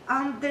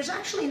 There's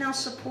actually now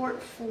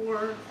support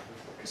for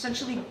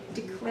essentially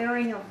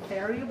declaring a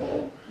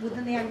variable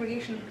within the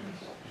aggregation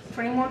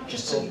framework,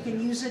 just so you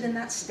can use it in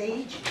that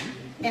stage.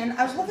 And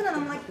I was looking at it,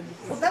 I'm like,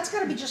 well, that's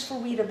got to be just for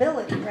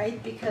readability,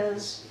 right?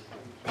 Because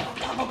they're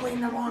probably in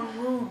the wrong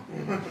room.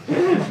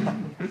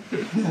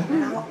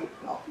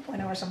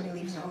 Whenever somebody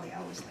leaves early,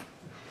 I always think,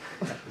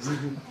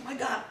 oh my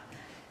God.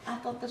 I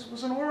thought this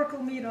was an Oracle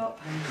meetup.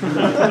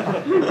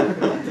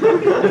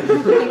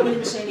 We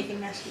didn't say anything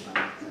nasty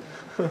about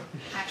it.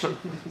 Actually.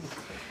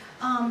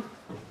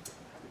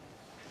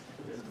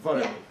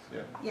 Variables,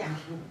 Yeah.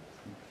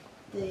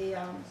 The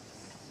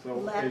So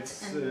let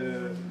it's,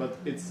 and- but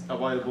it's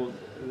available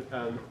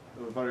and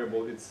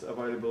variable. It's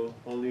available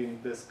only in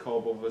the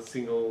scope of a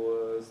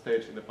single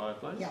stage in the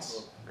pipeline. Yes.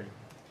 Oh, okay.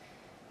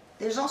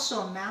 there's also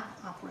a map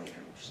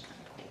operator, which is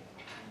kind of cool.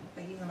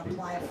 Like you can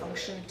apply a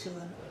function to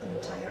an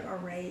entire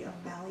array of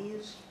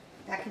values.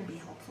 That can be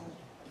helpful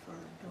for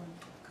doing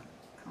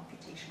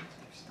computations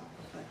and stuff.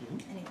 But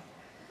anyway.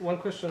 One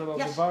question about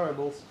Yes. the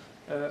variables.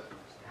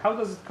 How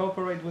does it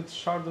cooperate with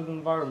sharded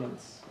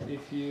environments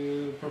if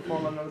you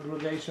perform an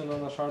aggregation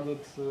on a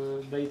sharded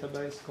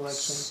database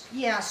collection?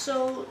 Yeah,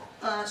 so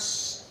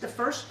the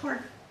first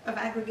part of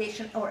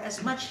aggregation, or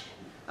as much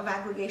of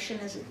aggregation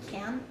as it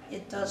can,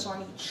 it does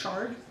on each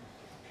shard,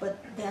 but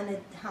then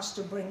it has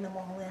to bring them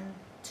all in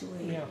to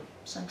a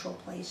central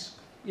place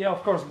Yeah,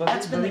 of course, but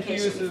That's been the if you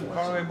case use before,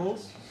 so-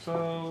 variables,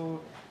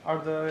 so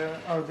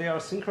are they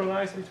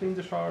synchronized between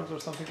the shards or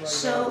something like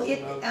So that?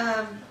 it,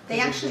 No? they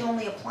actually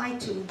only apply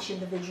to each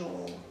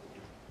individual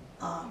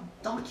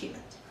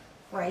document,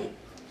 right?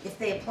 If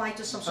they apply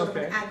to some sort of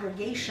an Okay.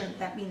 aggregation,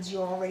 that means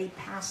you're already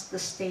past the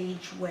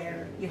stage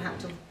where you have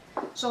to.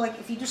 So like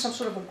if you do some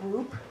sort of a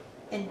group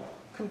and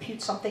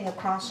compute something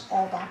across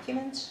all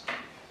documents,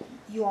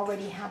 you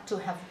already have to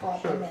have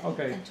brought them in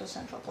okay. into a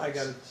central place. I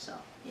get it. So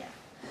yeah,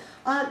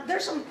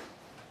 there's some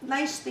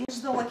nice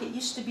things though. Like it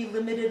used to be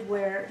limited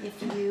where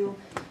if you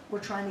were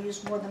trying to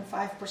use more than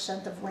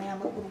 5% of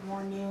RAM, it would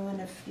warn you, and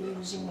if you're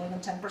using more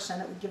than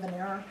 10%, it would give an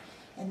error.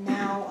 And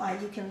now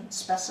you can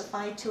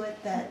specify to it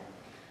that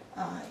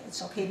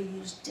it's okay to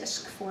use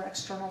disk for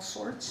external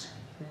sorts.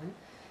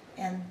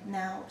 And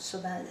now, so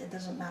that it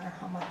doesn't matter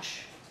how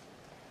much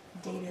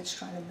data it's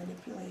trying to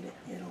manipulate,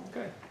 it'll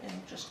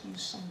just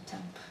use some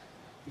temp.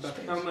 But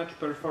space. how much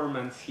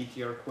performance hit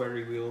your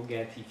query will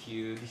get if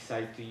you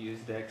decide to use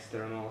the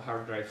external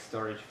hard drive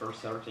storage for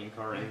sorting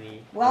or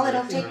any? Well, other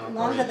it'll take external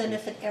longer than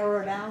operations? if it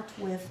errored out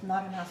with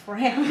not enough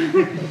RAM.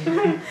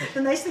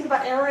 The nice thing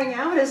about erroring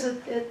out is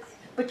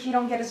but you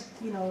don't get as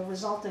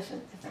result if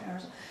it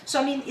errors. So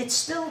I mean, it's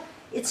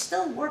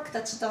still work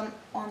that's done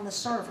on the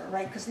server,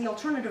 right? Because the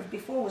alternative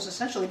before was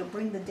essentially to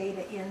bring the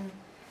data in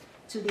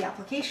to the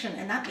application,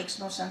 and that makes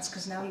no sense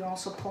because now you're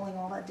also pulling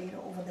all that data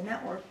over the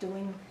network,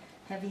 doing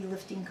heavy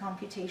lifting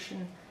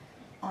computation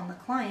on the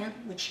client,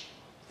 which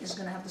is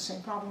going to have the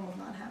same problem of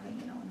not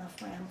having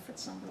enough RAM for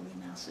some really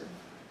massive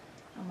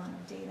amount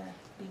of data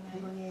being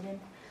aggregated.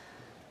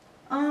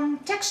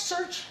 Text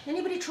search.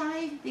 Anybody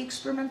try the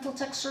experimental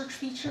text search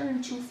feature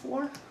in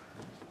 2.4?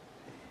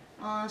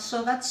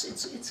 So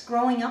it's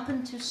growing up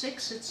in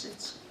 2.6.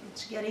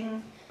 It's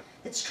getting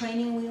its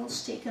training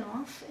wheels taken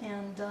off,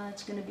 and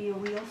it's going to be a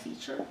real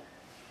feature.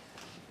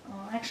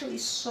 I actually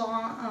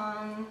saw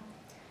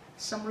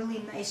some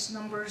really nice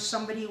numbers.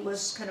 Somebody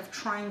was kind of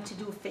trying to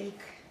do a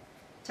fake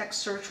text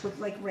search with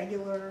like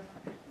regular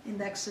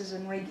indexes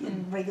and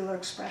regular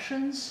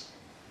expressions,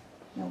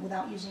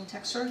 without using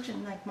text search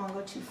in like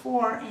Mongo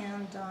 2.4,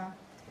 and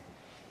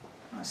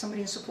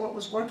somebody in support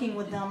was working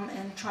with them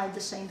and tried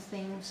the same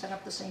thing, set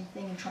up the same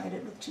thing, and tried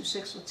it with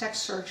 2.6 with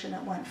text search, and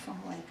it went from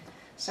like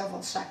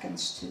several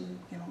seconds to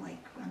like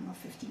I don't know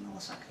 50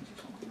 milliseconds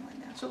or something like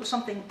that. So it was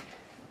something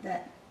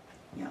that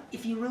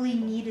if you really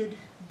needed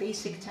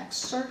basic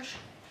text search,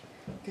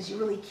 because you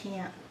really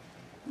can't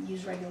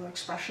use regular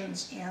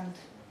expressions and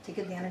take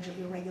advantage of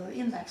your regular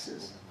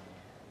indexes,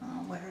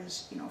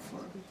 whereas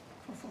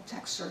for full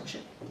text search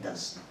it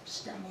does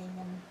stemming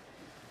and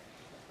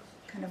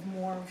kind of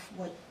more of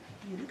what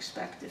you'd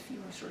expect if you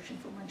were searching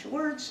for a bunch of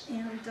words,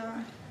 and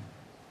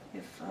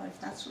if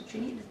that's what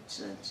you need,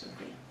 it's a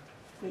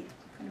great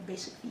kind of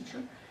basic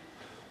feature.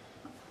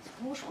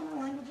 Polish one of the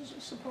languages, I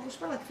suppose,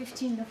 for like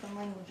 15 different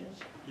languages.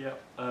 Yeah.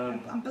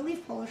 I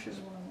believe Polish is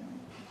one of them.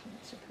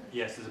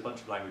 Yes, there's a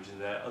bunch of languages in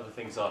there. Other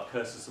things are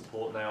cursor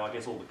support now. I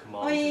guess all the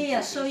commands. Oh yeah.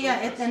 and So features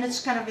yeah, are cursor and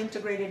it's kind of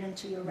integrated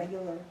into your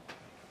regular.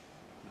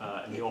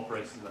 and the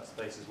operators in that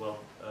space as well.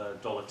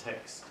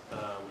 $text,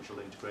 which will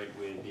integrate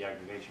with the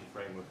aggregation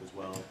framework as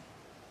well,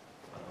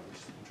 which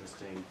is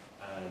interesting.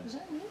 Is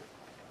that me?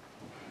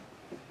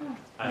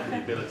 And the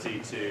ability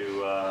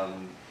to,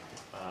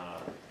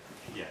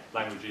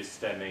 languages,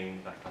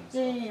 stemming, that kind of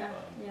Yeah.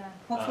 stuff.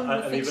 Hopefully and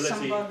we'll the fix some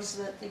ability- bugs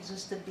that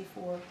existed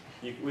before.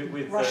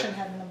 With Russian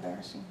had an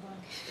embarrassing bug.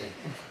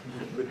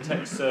 With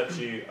text search,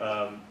 you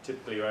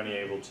typically are only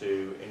able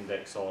to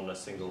index on a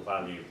single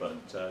value,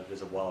 but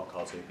there's a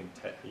wildcard, so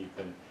you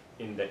can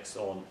index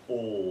on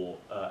all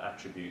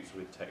attributes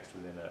with text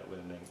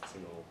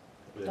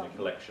within a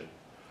collection.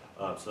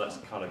 So that's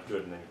kind of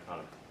good, and then you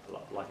kind of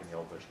like in the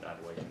old version, add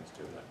weightings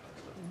to that kind of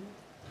stuff.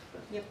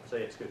 Yep. So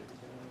yeah, it's good.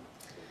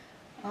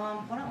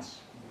 What else?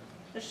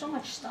 There's so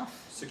much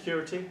stuff.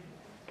 Security.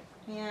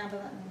 Yeah,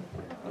 but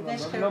you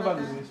guys care about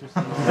Nobody's that?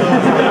 interested.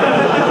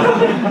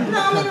 No,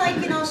 I mean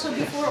like, so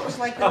before it was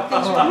like the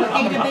things were on the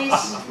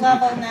database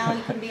level, now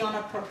you can be on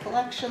a per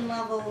collection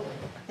level,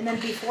 and then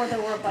before there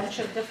were a bunch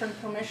of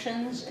different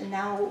permissions, and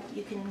now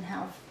you can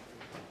have,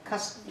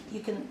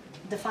 you can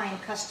define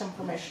custom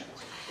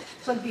permissions.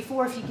 So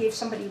before, if you gave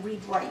somebody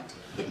read-write,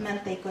 it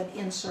meant they could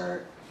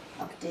insert,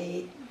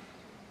 update,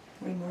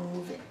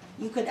 remove it.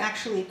 You could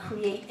actually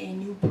create a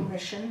new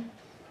permission,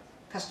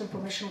 custom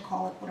permission,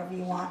 call it whatever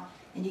you want,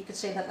 and you could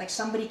say that like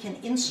somebody can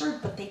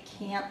insert, but they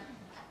can't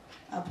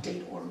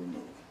update or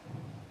remove.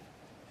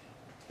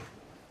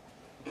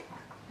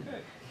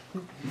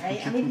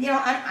 Right? I mean,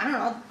 I don't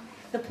know.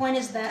 The point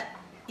is that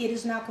it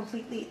is now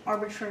completely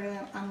arbitrary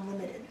and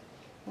unlimited,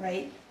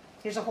 right?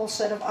 Here's a whole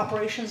set of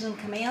operations and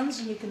commands,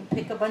 and you can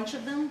pick a bunch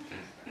of them,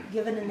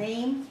 give it a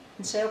name,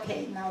 and say,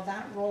 okay, now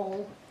that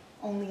role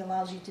only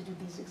allows you to do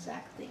these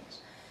exact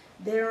things.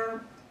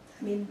 There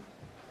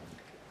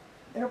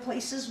are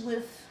places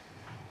with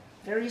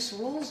various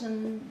rules,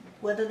 and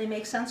whether they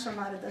make sense or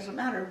not, it doesn't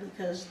matter,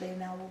 because they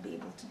now will be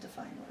able to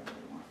define whatever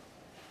they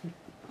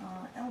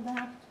want.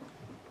 LDAP,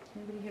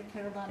 Anybody here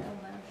care about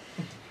LLM?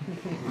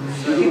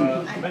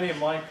 So many of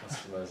my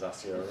customers,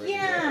 Asya, are really,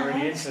 Yeah,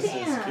 really I interested in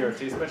understand.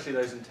 security, especially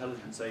those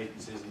intelligence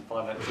agencies and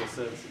financial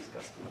services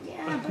customers.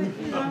 Yeah,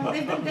 but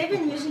you know, they've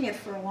been using it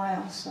for a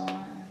while, so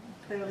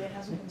clearly it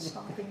hasn't been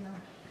stopping them.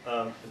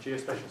 The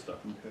geospatial stuff.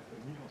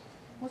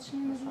 What's new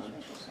in the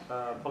geospatial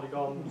stuff?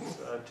 Polygons,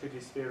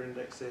 2D sphere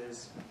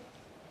indexes.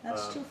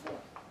 That's 2.4.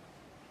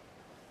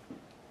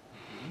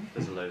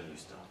 There's a load of new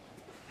stuff.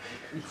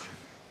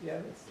 Yeah,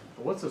 that's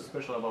What's so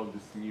special about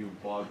this new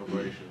bulk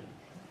operation?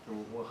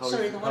 How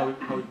Sorry, is- the how-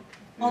 what? how-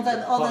 Oh,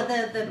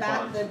 the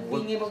batch,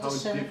 being able to how it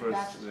send differs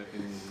batch.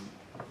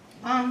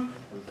 in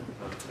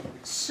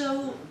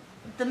So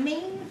the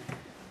main,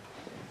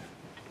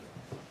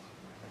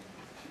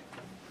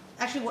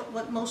 actually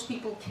what most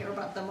people care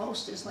about the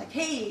most is like,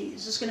 hey,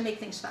 is this going to make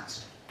things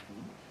faster?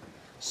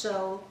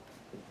 So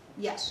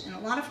yes, in a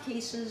lot of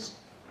cases,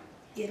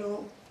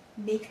 it'll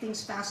make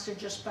things faster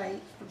just by,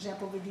 for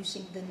example,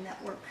 reducing the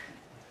network.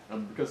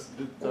 because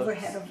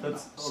Overhead of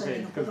that's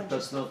sending okay. a whole Because bunch of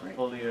that's stuff, not right?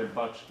 only a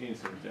batch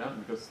insert, yeah.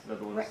 Because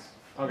that was Right.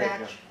 okay.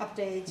 Batch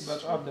updates.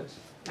 batch updates.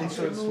 Batch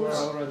Inserts were removes.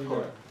 already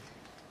there.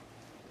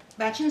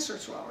 Batch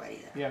inserts were already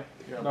there. Yeah.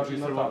 Yeah, But but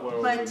not not up. were But,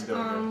 already there,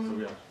 um,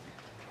 so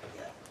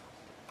yeah.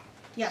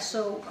 Yeah,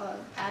 so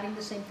adding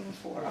the same thing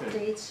for Okay.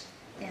 updates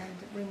and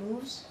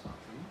removes,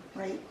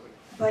 right?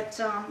 But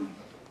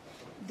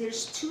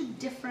there's two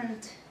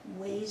different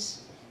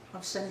ways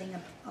of sending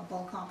a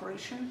bulk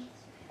operation,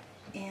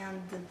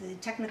 and the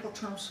technical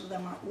terms for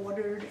them are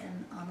ordered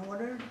and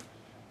unordered.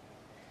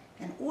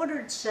 And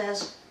ordered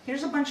says,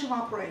 here's a bunch of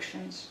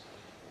operations.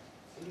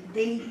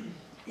 They,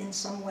 in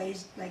some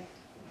ways, like,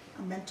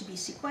 are meant to be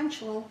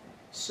sequential,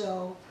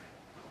 so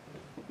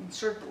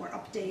insert or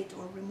update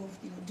or remove,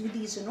 do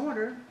these in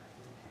order,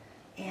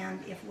 and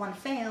if one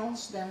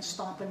fails, then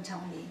stop and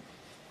tell me,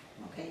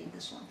 okay,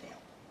 this one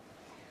failed.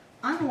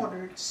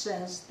 Unordered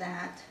says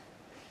that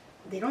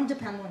they don't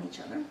depend on each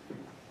other,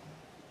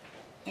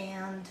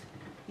 and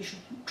you should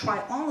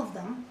try all of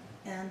them,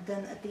 and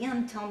then at the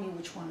end tell me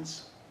which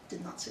ones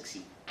did not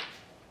succeed.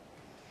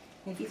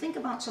 And if you think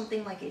about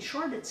something like a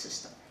sharded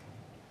system,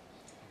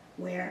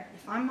 where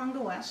if I'm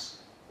MongoOS,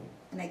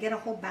 and I get a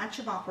whole batch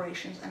of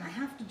operations, and I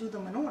have to do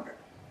them in order,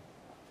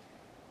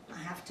 I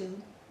have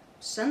to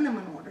send them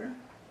in order,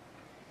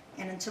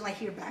 and until I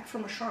hear back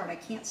from a shard, I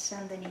can't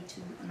send any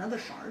to another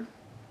shard,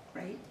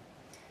 right?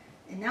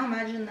 And now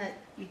imagine that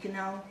you can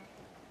now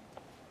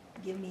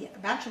give me a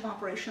batch of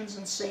operations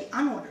and say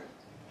unordered.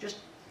 Just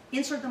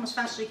insert them as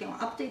fast as you can,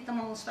 update them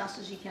all as fast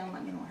as you can,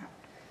 let me know what happened.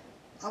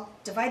 I'll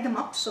divide them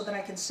up so that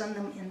I can send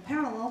them in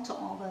parallel to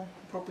all the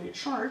appropriate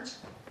shards,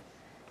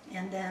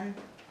 and then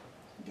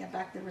get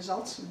back the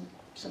results and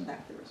send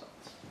back the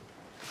results.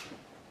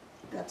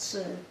 That's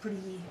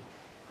pretty,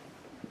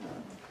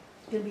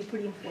 going to be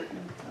pretty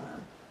important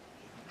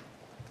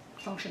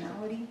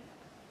functionality,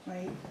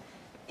 right?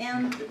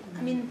 And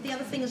I mean, the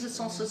other thing is it's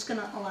going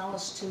to allow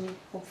us to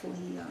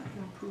hopefully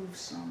improve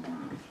some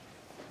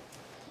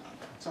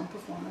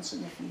performance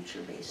in the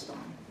future based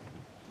on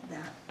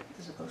that,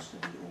 as opposed to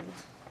the old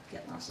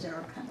get lost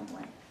error kind of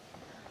way.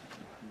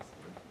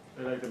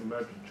 And like the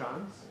merge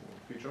chance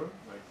feature,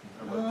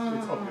 like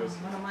it's obvious.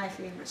 One of my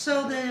favorites.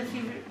 So if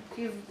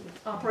you've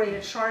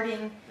operated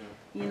sharding,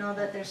 you know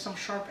that there's some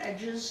sharp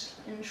edges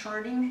in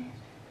sharding.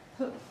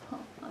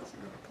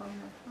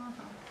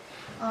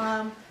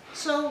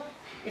 So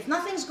if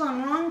nothing's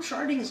gone wrong,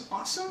 sharding is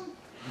awesome,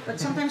 but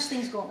sometimes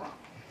things go wrong,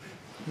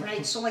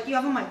 right? So like you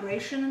have a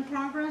migration in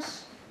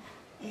progress,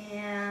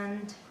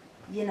 and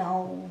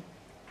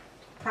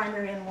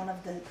primary and one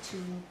of the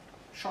two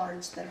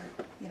shards that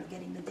are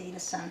getting the data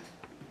sent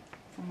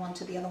from one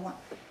to the other one.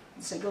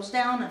 So it goes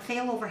down, and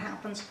failover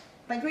happens.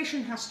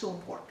 Migration has to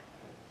abort.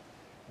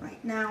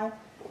 Right now,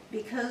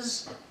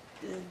 because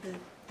the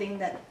thing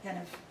that kind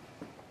of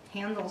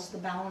handles the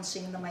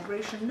balancing, the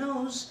migration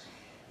knows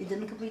it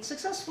didn't complete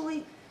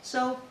successfully.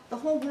 So the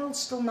whole world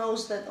still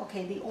knows that,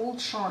 okay, the old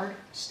shard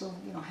still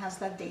has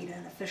that data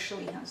and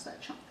officially has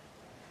that chunk.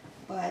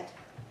 But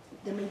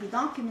there may be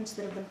documents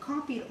that have been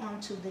copied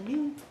onto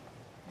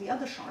the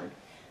other shard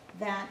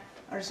that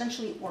are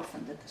essentially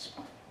orphaned at this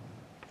point.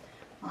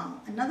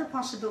 Another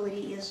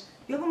possibility is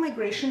you have a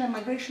migration, and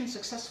migration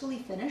successfully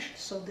finished,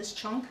 so this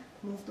chunk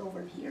moved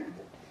over here,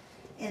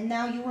 and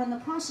now you are in the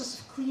process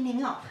of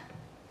cleaning up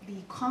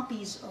the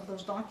copies of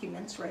those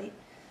documents, right,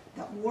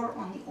 that were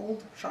on the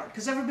old shard,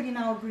 because everybody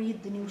now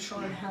agreed the new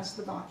shard has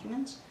the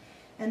documents,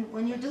 and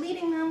when you're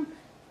deleting them,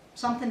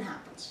 something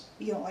happens.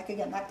 Like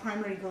again, that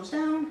primary goes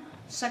down,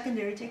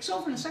 secondary takes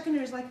over, and the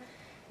secondary is like,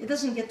 it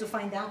doesn't get to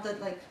find out that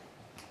like,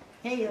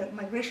 hey,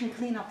 migration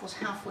cleanup was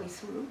halfway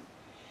through.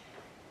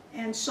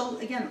 And so,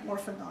 again,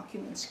 orphan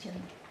documents can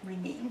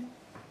remain.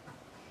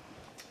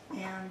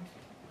 And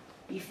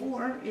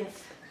before,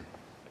 if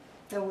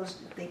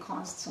they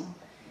caused some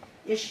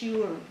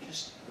issue, or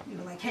just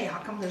you're like, hey, how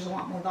come there's a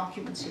lot more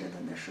documents here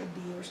than there should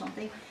be, or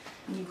something.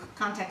 And you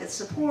contacted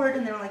support,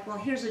 and they're like, well,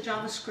 here's a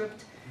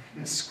JavaScript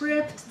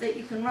script that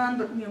you can run,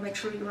 but make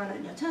sure you run it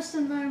in your test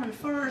environment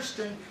first.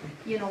 And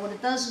what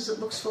it does is it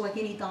looks for like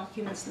any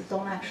documents that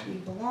don't actually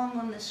belong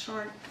on this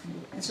shard.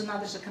 And so now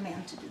there's a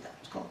command to do that.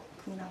 It's called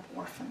cleanup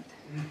orphaned.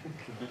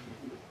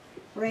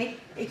 Right?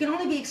 You can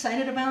only be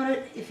excited about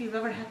it if you've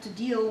ever had to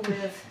deal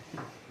with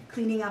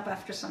cleaning up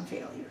after some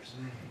failures.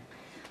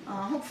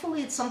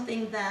 Hopefully it's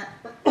something that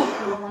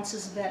once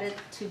it's vetted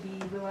to be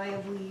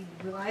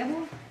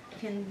reliable,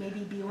 can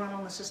maybe be run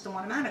on the system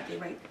automatically,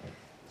 right?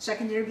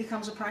 Secondary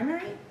becomes a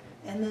primary,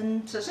 and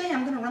then says, hey,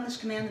 I'm going to run this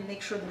command and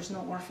make sure there's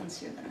no orphans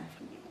here that I have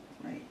to deal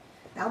with, right?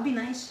 That would be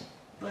nice,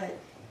 but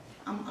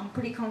I'm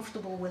pretty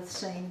comfortable with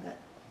saying that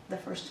the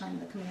first time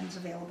the command's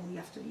available, you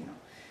have to,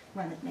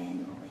 run it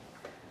manually.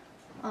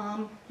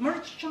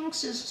 Merge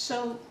chunks is,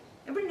 so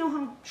everybody know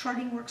how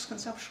sharding works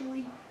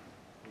conceptually?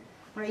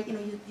 Right,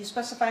 you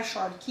specify a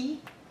shard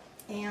key,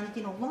 and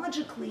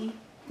logically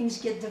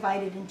things get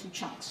divided into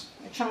chunks.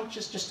 A chunk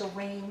is just a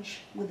range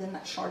within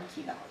that shard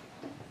key value.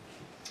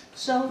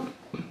 So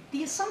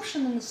the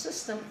assumption in the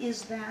system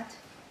is that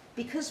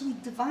because we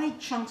divide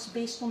chunks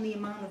based on the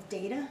amount of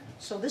data,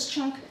 so this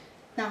chunk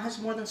now has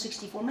more than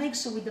 64 megs,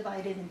 so we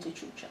divide it into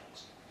 2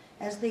 chunks.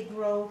 As they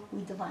grow,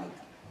 we divide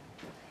them.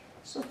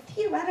 So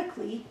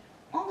theoretically,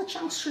 all the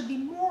chunks should be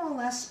more or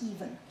less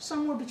even,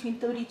 somewhere between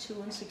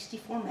 32 and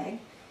 64 meg,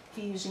 if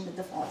you're using the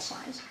default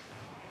size.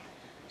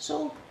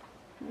 So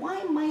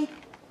why might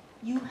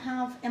you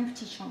have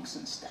empty chunks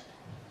instead?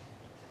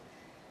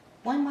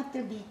 Why might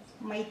there be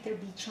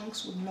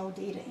chunks with no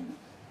data in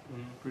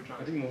them?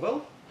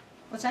 Removal?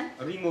 What's that?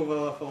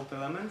 Removal of alt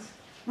elements?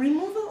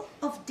 Removal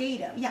of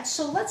data. Yeah,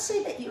 so let's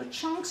say that your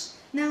chunks,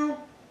 now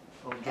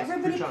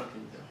everybody...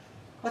 Pre-chunking.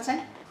 What's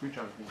that?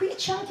 Pre-chunking.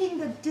 Pre-chunking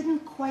that didn't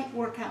quite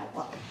work out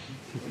well.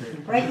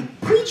 Right? You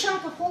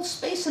pre-chunk a whole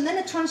space, and then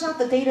it turns out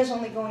the data is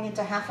only going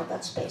into half of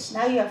that space.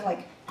 Now you have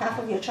like half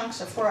of your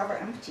chunks are forever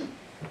empty.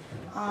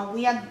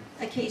 We had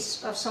a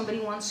case of somebody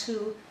once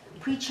who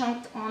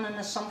pre-chunked on an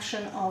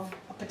assumption of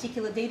a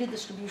particular data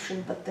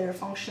distribution, but their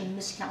function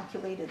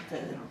miscalculated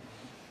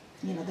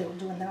they were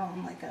doing their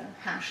own like a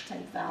hash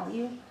type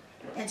value.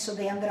 And so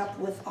they ended up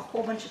with a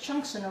whole bunch of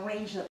chunks in a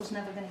range that was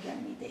never going to get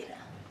any data.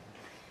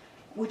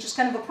 Which is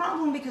kind of a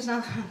problem because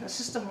now the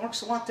system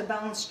works a lot to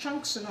balance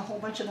chunks and a whole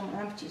bunch of them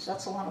are empty. So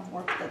that's a lot of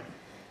work that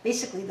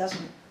basically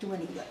doesn't do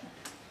any good.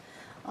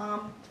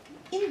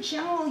 In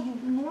general, you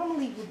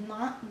normally would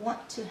not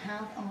want to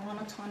have a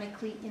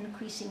monotonically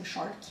increasing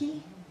shard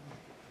key.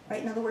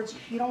 Right? In other words,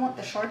 you don't want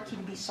the shard key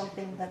to be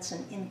something that's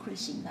an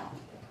increasing value.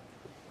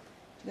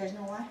 Do you guys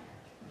know why?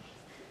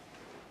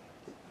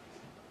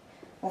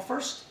 Well,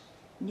 first,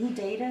 new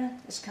data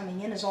is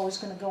coming in is always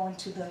going to go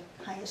into the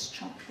highest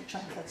chunk, the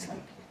chunk that's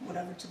like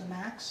whatever to the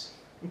max.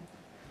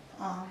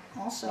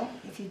 Also,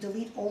 if you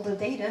delete older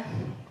data,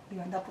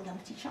 you end up with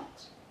empty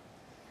chunks.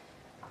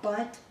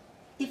 But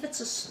if it's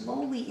a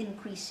slowly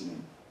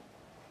increasing,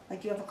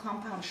 like you have a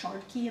compound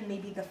shard key and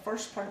maybe the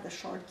first part of the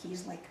shard key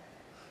is like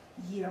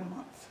year,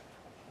 month.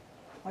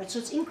 Right, so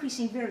it's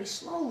increasing very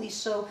slowly,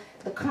 so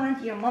the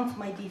current year, month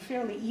might be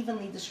fairly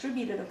evenly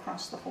distributed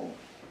across the whole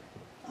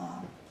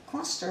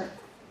cluster.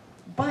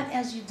 But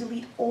as you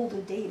delete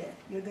older data,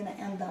 you're going to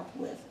end up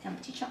with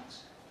empty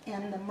chunks.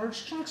 And the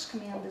merge chunks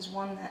command is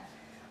one that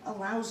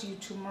allows you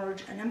to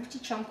merge an empty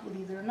chunk with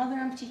either another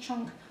empty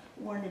chunk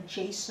or an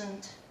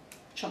adjacent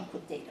chunk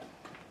with data.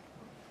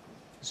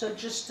 So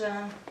just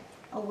a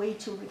way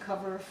to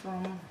recover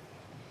from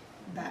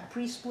bad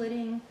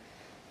pre-splitting,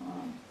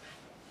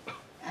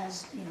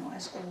 as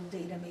old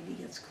data maybe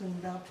gets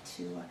cleaned up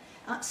to.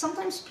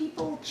 Sometimes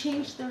people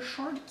change their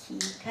shard key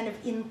kind of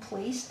in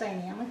place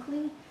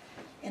dynamically,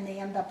 and they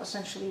end up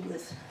essentially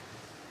with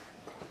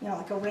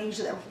like a range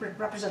that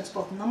represents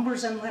both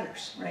numbers and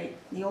letters, right?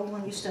 The old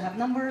one used to have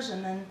numbers,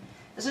 and then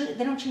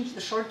they don't change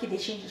the shard key, they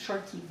change the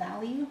shard key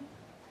value.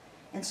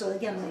 And so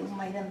again, they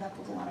might end up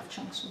with a lot of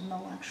chunks with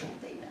no actual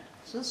data.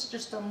 So this is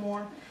just a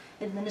more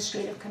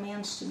administrative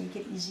commands to make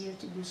it easier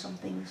to do some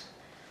things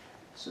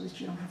so that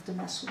you don't have to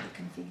mess with the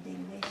config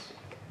database.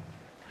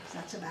 Because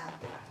that's a bad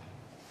thing.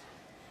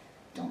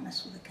 Don't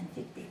mess with the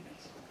config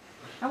database.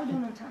 How are we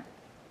doing on time?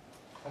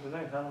 I don't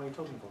know, how long are you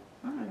talking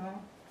for? I don't know.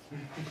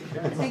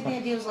 I think the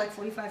idea was like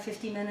 45,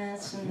 50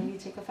 minutes, and maybe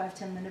take a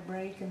 5-10 minute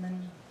break, and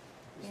then...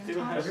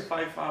 Still have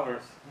 5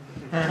 hours.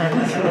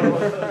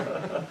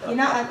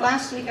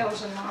 Last week I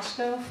was in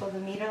Moscow for the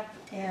meetup,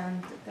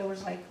 and there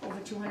was like over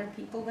 200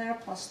 people there,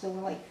 plus there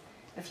were like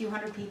a few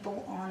hundred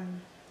people on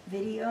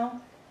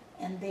video,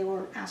 and they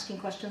were asking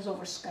questions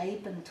over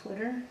Skype and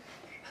Twitter,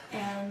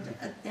 and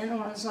then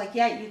one was like,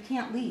 yeah, you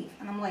can't leave.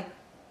 And I'm like,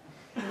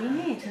 what do you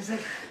mean? It's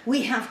like,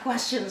 we have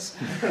questions.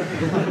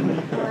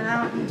 Went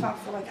out and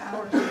talked for like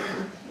hours.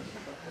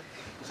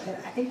 So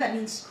I think that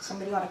means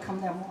somebody ought to come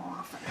there more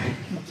often.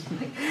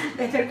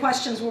 Their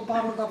questions were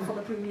bottled up for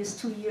the previous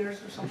 2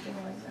 years or something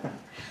like that.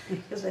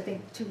 Because I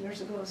think 2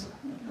 years ago was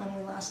when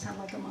we last had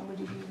like a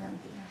MongoDB event.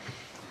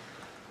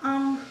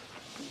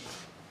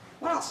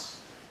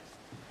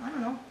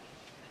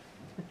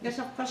 You guys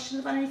have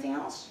questions about anything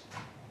else?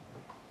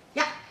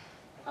 Yeah.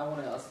 I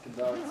want to ask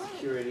about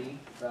security,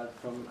 but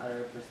from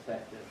other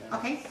perspective. And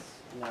Okay. It's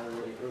not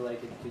really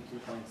related to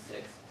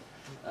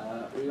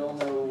 2.6. We all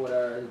know what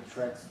are the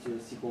threats to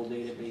SQL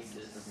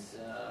databases,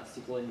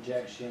 SQL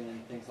injection,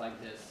 and things like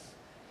this.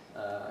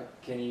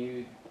 Can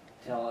you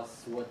tell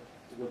us what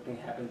can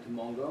happen to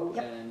Mongo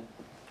Yep. and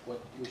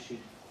what we should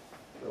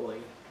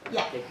really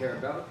Yeah. take care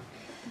about?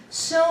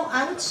 So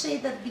I would say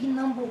that the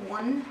number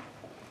one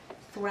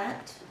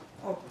threat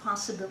or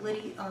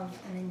possibility of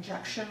an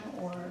injection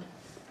or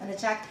an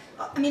attack,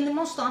 I mean, the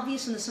most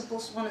obvious and the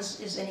simplest one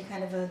is any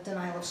kind of a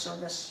denial of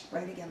service,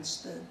 right,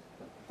 against the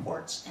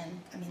ports.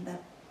 And I mean,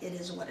 that it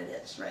is what it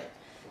is, right?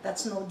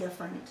 That's no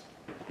different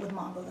with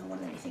Mongo than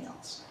with anything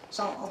else.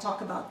 So I'll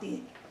talk about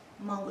the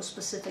Mongo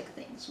specific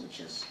things, which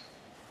is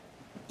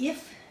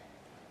if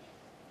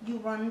you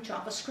run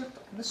JavaScript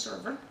on the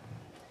server,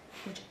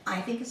 which I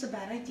think is a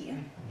bad idea,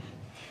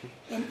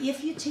 and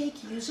if you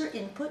take user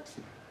input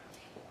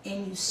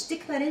and you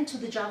stick that into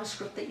the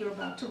JavaScript that you're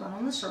about to run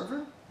on the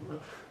server,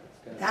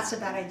 that's a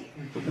bad idea.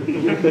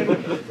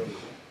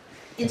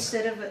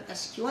 Instead of an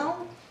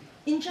SQL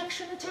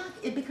injection attack,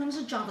 it becomes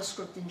a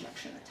JavaScript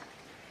injection attack.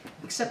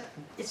 Except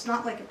it's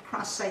not like a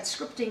cross-site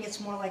scripting, it's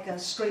more like a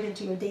straight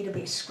into your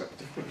database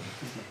script.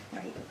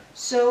 Right?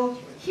 So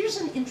here's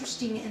an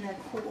interesting and a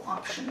cool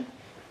option.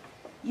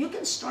 You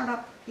can start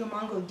up your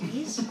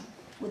MongoDBs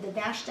with a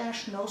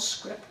 -- no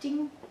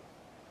scripting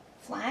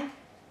flag,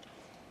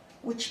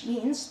 which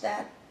means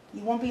that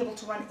you won't be able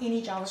to run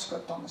any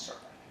JavaScript on the server.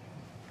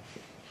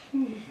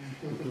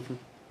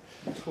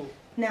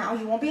 Now,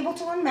 you won't be able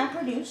to run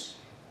MapReduce,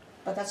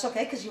 but that's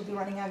okay because you'll be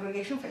running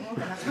aggregation framework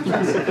and that's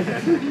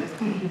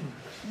fantastic.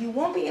 You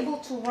won't be able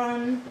to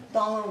run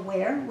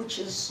 $where, which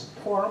is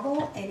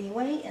horrible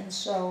anyway, and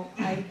so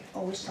I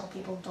always tell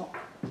people don't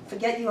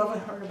forget you ever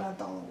heard about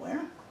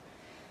 $where.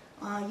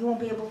 You won't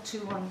be able to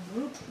run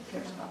root, who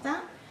cares about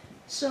that?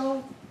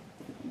 So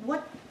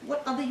what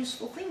other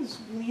useful things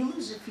will you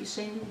lose if you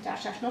say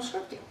 -- no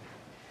scripting?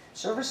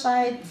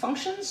 Server-side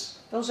functions,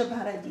 those are a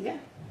bad idea.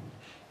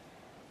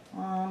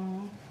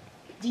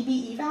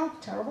 DB eval,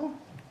 terrible,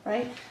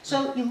 right?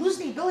 So you lose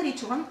the ability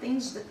to run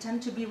things that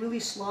tend to be really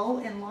slow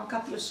and lock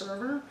up your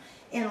server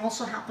and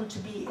also happen to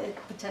be a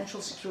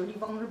potential security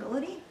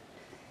vulnerability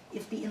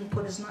if the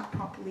input is not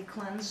properly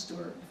cleansed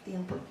or if the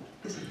input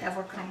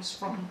ever comes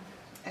from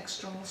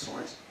external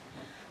source.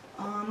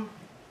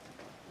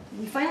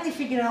 We finally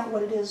figured out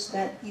what it is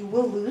that you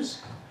will lose.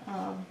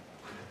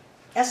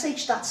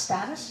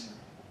 sh.status,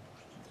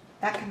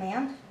 that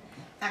command,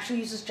 actually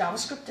uses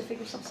JavaScript to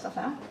figure some stuff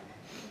out.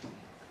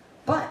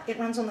 But it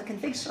runs on the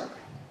config server.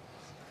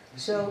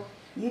 So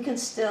you can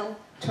still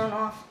turn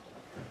off,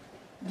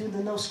 do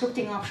the no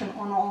scripting option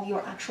on all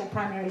your actual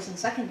primaries and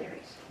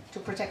secondaries to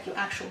protect your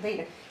actual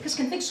data. Because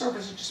config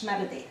servers are just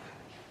metadata,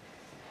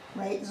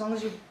 right? As long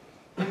as you're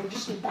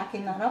just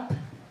backing that up,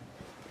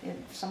 if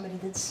somebody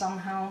did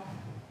somehow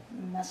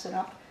mess it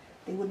up,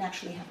 they wouldn't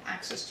actually have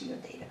access to your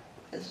data,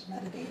 because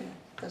metadata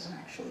doesn't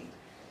actually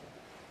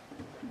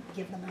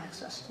give them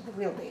access to the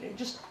real data. It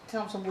just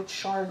tells them which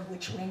shard,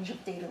 which range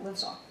of data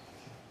lives on,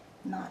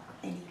 not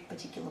any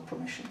particular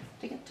permission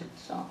to get to.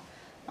 So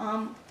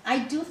I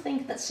do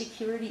think that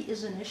security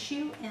is an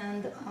issue,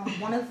 and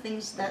one of the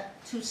things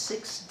that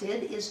 2.6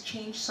 did is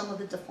change some of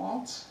the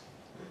defaults.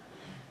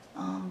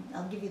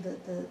 I'll give you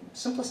the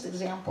simplest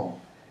example.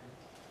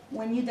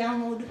 When you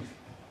download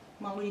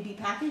MongoDB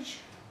package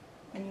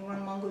and you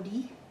run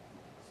MongoD,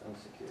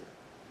 Sounds secure.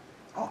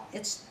 oh,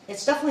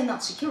 it's definitely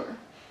not secure,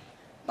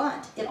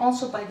 but it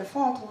also by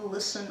default will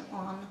listen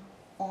on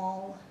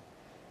all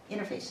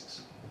interfaces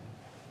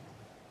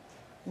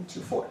in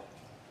 2.4.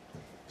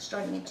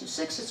 Starting in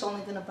 2.6, it's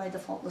only going to by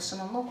default listen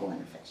on local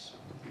interface.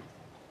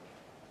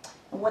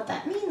 And what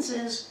that means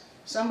is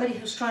somebody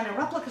who's trying to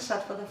replica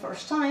set for the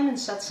first time and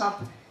sets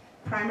up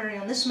primary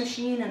on this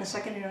machine and a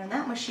secondary on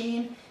that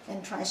machine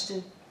and tries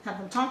to have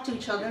them talk to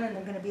each other, and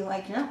they're going to be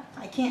like, no,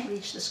 I can't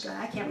reach this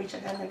guy, I can't reach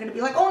that guy, and they're going to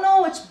be like, oh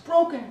no, it's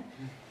broken,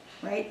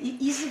 right?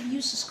 Ease of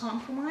use is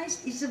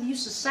compromised, ease of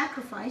use is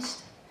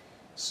sacrificed,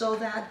 so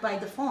that by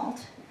default,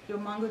 your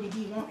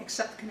MongoDB won't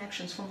accept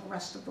connections from the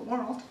rest of the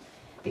world,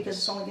 because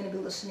it's only going to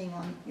be listening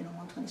on,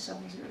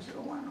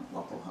 127.0.0.1 on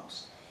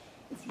localhost.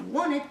 If you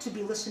want it to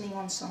be listening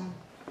on some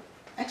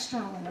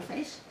external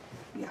interface,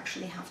 you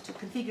actually have to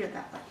configure it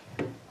that way.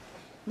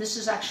 This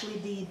is actually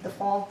the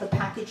default, the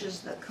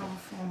packages that come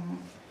from,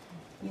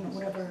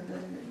 whatever the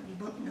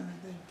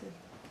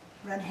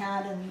Red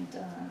Hat and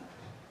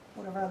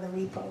whatever other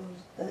repos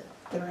that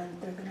they're in.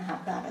 They're going to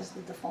have that as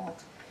the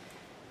default.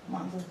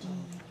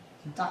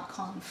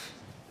 MongoD.conf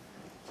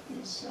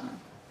is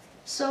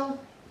so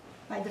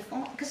by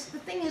default. Because the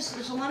thing is,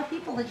 there's a lot of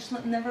people that just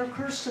never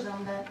occurs to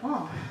them that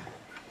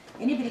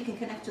anybody can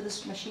connect to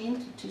this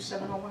machine to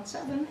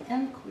 27017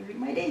 and query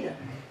my data,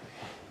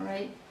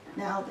 right?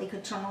 Now, they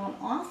could turn on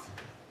off,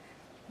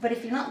 but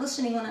if you're not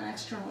listening on an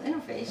external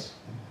interface,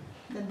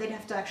 then they'd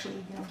have to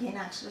actually gain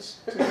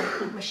access to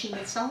the machine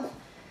itself,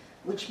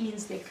 which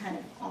means they've kind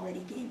of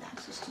already gained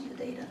access to your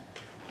data.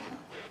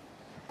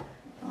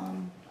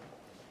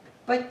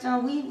 But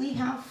we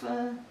have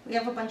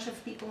a bunch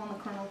of people on the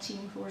kernel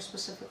team who are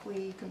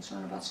specifically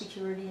concerned about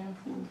security and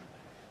who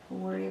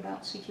worry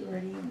about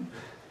security. And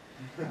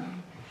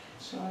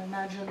so I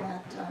imagine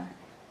that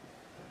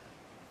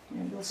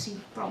you'll see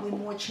probably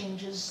more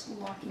changes,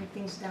 locking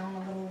things down a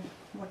little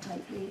more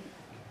tightly.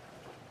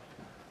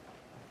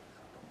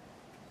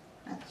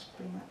 That's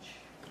pretty much.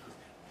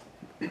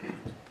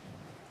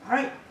 All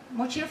right,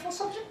 more cheerful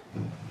subject?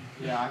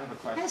 Yeah, I have a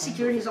question.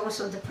 Security is always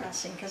so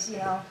depressing because,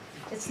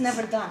 it's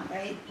never done,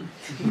 right?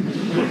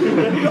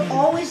 You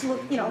always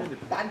look,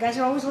 bad guys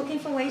are always looking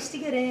for ways to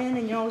get in,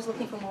 and you're always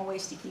looking for more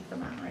ways to keep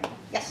them out, right?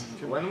 Yes?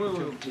 When will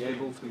we be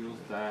able to use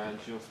the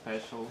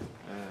geospatial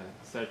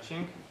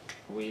searching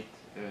with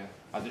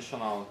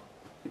additional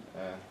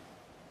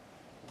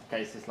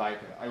cases? Like,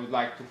 I would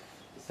like to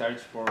search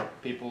for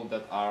people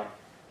that are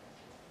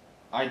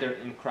either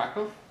in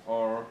Krakow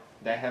or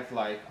they have,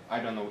 like, I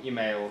don't know,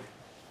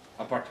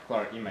 a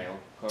particular email,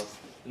 because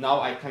now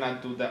I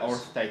cannot do the OR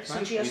statement So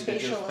with the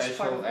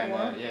geospatial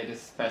and yeah, it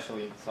is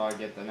specially, so I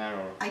get an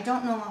error. I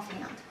don't know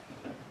offhand.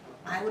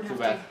 I would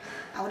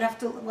have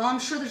to. Well, I'm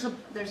sure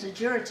there's a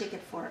Jira ticket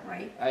for it,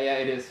 right?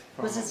 Yeah, it is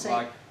from What does it say?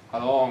 like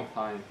a long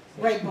time.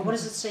 Right, but what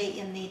does it say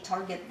in the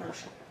target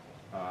version?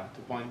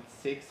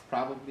 2.6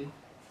 probably.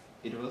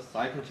 It was.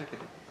 I can check it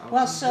out.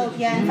 Well, so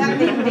yeah, in fact,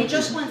 they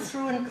just went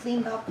through and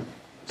cleaned up.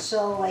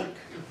 So like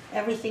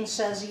everything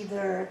says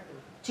either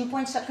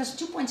 2.7, because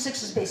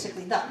 2.6 is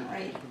basically done,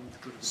 right?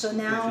 So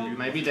now,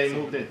 maybe they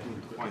moved it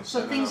to 2.7.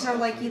 so things are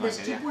like either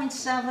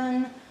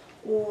 2.7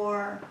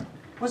 or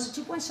was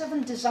it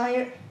 2.7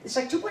 desired? It's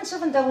like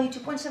 2.7 W,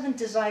 2.7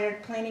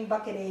 desired, planning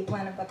bucket A,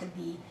 planning bucket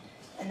B,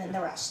 and then the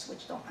rest,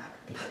 which don't matter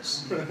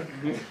because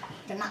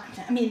they're not.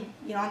 I mean,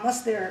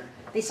 unless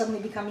they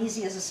suddenly become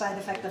easy as a side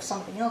effect of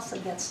something else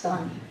that gets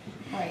done,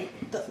 right?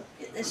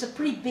 It's a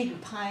pretty big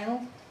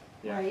pile,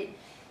 right?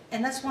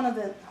 And that's one of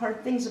the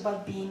hard things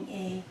about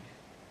being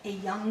a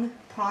young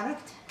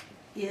product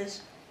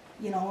is,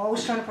 we're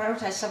always trying to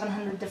prioritize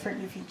 700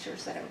 different new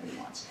features that everybody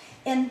wants.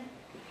 And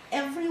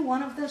every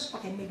one of those,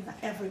 okay, maybe not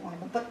every one of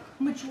them, but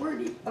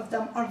majority of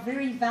them are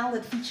very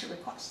valid feature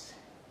requests.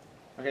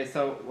 Okay,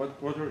 so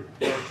what you're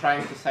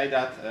trying to say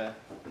that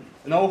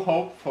no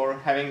hope for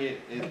having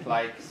it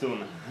like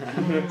soon?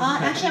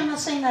 Actually, I'm not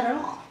saying that at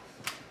all,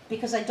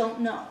 because I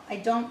don't know. I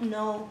don't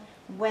know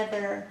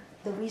whether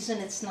the reason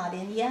it's not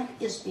in yet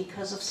is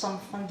because of some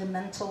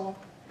fundamental.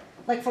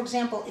 Like, for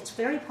example, it's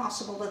very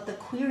possible that the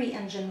query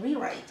engine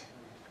rewrite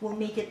will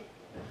make it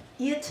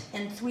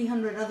and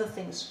 300 other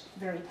things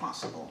very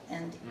possible,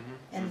 and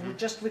will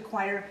just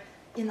require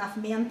enough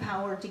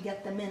manpower to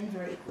get them in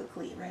very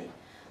quickly, right?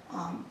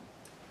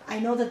 I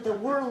know that there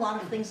were a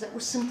lot of things that were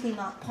simply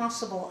not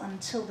possible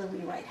until the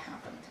rewrite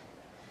happened.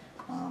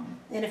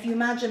 And if you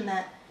imagine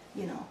that,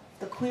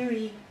 the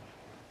query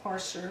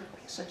parser,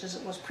 such as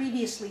it was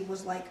previously,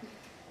 was like,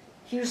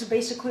 here's a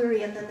basic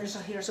query, and then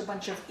here's a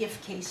bunch of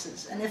if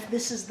cases, and if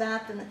this is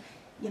that, then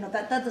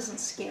that doesn't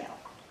scale,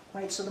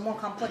 right? So the more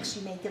complex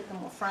you make it, the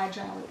more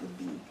fragile it would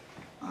be.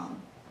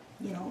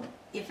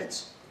 If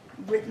it's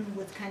written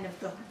with kind of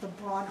the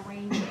broad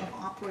range of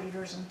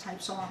operators and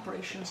types of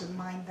operations in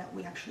mind that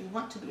we actually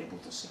want to be able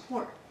to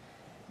support,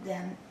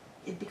 then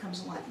it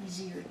becomes a lot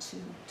easier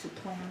to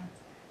plan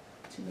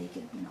to make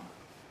it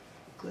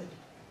good.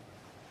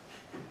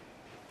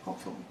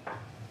 Hopefully.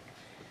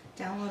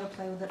 Download it,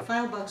 play with it.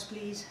 File bugs,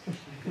 please.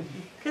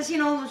 Because,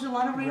 there's a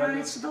lot of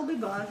rewrites, so there'll be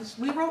bugs.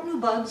 We wrote new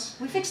bugs.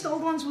 We fixed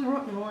old ones, we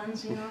wrote new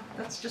ones,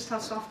 That's just how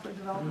software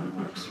development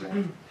works,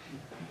 right?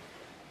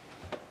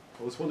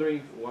 I was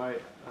wondering why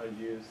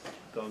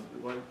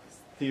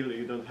still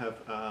you don't have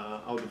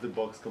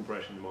out-of-the-box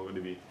compression in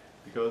MongoDB.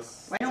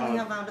 Because why don't we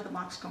have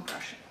out-of-the-box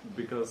compression?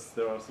 Because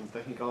there are some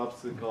technical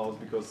obstacles,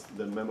 because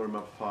the memory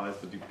map files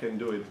that you can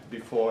do it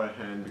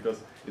beforehand, because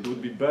it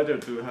would be better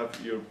to have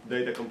your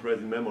data compressed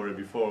in memory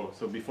before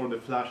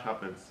the flash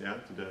happens,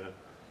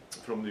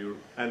 from your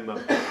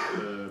nmap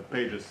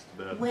pages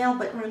to the. Well,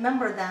 but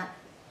remember that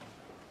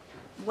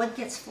what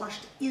gets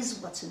flushed is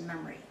what's in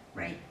memory,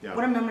 right? Yeah.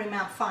 What are memory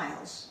map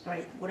files,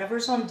 right?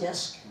 Whatever's on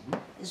disk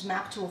is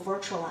mapped to a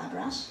virtual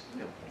address,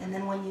 and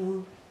then when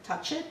you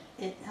touch it,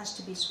 it has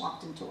to be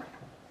swapped into RAM.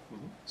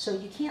 So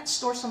you can't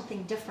store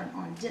something different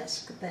on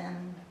disk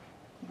than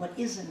what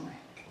is in RAM.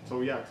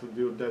 So so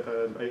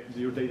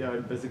your data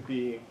are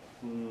basically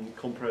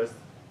compressed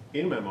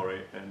in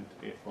memory and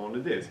on the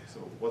disk. So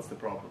what's the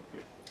problem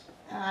here?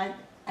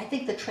 I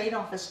think the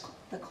trade-off is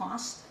the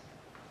cost,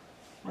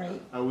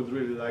 right? I would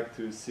really like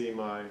to see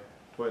my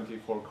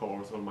 24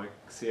 cores on my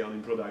Xeon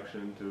in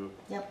production to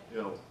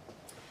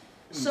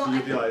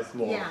utilize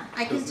more. Yeah,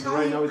 I can tell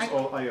right you. Now it's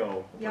all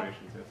I/O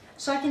operations. Yes.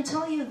 So I can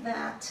tell you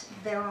that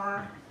there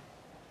are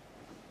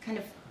kind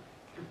of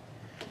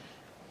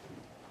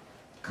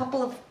a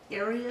couple of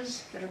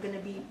areas that are going to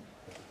be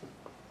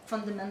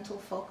fundamental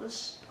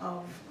focus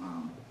of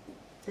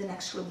the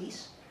next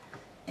release,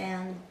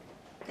 and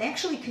they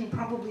actually can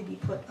probably be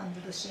put under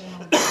the same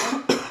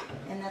umbrella,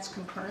 and that's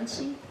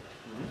concurrency.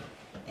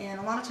 And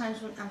a lot of times,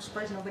 I'm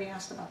surprised nobody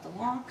asked about the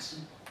locks.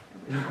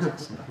 Everybody was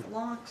asking about the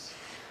locks.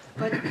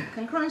 But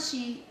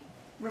concurrency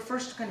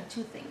refers to kind of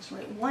two things,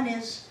 right? One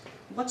is,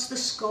 what's the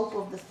scope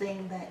of the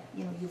thing that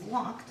you've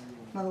locked?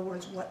 In other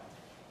words,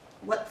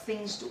 what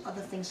things do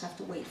other things have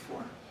to wait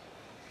for?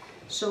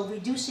 So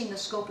reducing the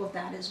scope of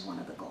that is one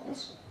of the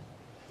goals.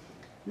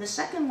 And the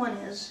second one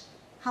is,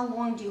 how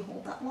long do you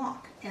hold that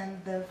lock?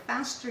 And the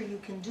faster you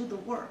can do the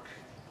work,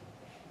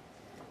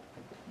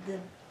 the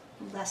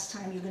less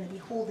time you're going to be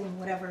holding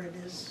whatever it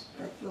is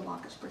that your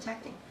lock is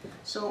protecting.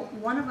 So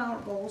one of our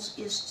goals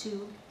is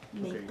to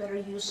make better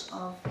use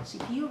of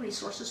CPU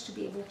resources to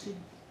be able to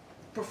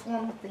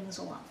perform things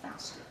a lot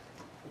faster,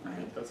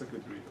 right? That's a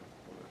good reason.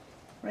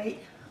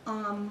 Right?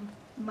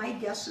 My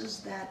guess is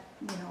that,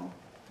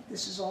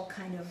 this is all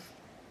kind of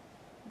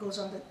goes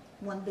under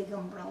one big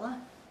umbrella.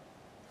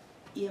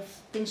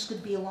 If things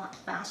could be a lot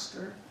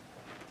faster,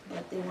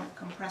 but they weren't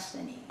compressed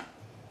any,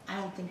 I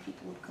don't think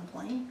people would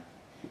complain.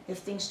 If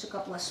things took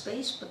up less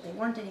space, but they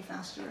weren't any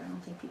faster, I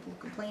don't think people would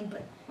complain.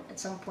 But at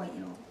some point,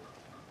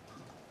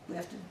 we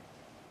have to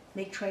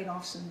make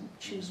trade-offs and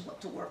choose what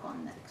to work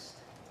on next.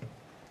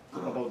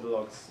 So about the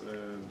logs,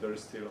 there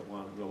is still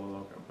one global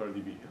log per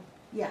DB.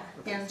 Yeah,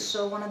 and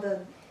so one of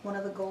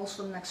the goals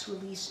for the next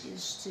release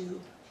is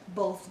to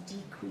both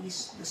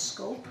decrease the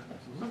scope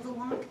of the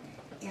lock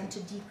and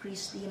to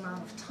decrease the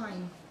amount of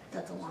time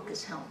that the lock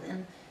is held.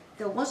 And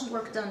there was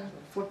work done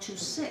for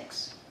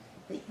 2.6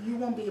 that you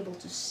won't be able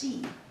to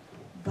see,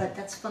 but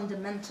that's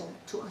fundamental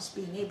to us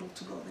being able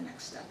to go the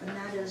next step, and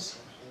that is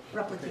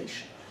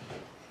replication.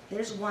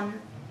 There's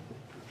one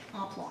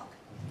op log,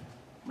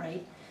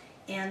 right?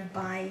 And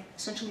by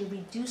essentially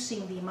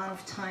reducing the amount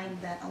of time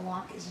that a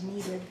lock is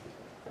needed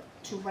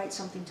to write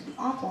something to the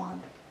op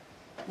log,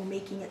 we're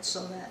making it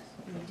so that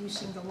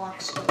reducing the lock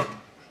scope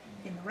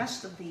in the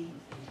rest of the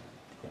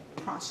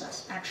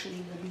process actually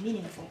will be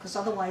meaningful, because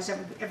otherwise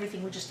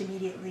everything would just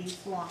immediately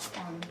lock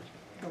on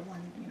the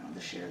one, the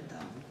shared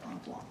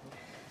op log.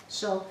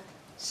 So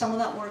some of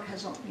that work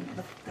has,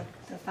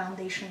 the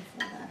foundation for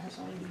that has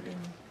already been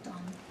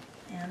done,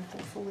 and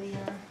hopefully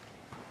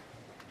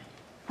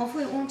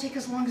it won't take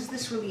as long as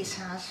this release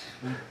has.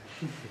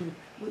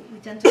 We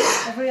tend to,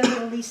 every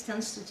other release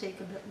tends to take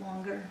a bit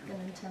longer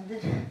than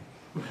intended.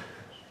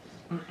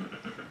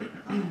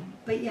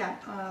 But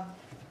yeah,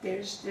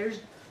 there's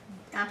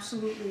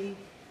absolutely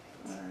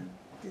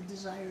the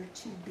desire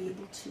to be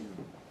able to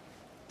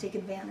take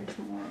advantage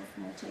more of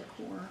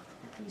multi-core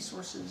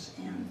resources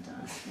and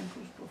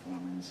improve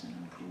performance and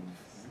improve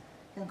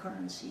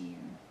concurrency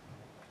and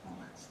all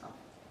that stuff.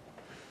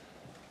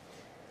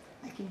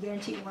 I can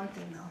guarantee you one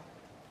thing though.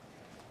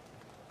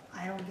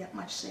 I don't get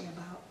much say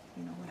about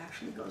what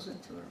actually goes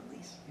into a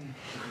release.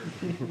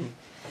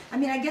 I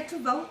mean, I get to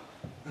vote.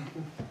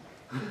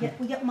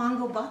 We get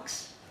Mongo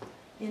bucks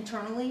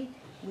internally.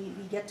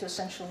 We get to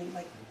essentially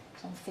like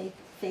some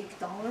fake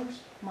dollars,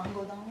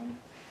 Mongo dollars,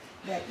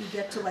 that you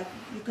get to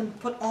you can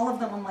put all of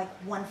them on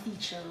one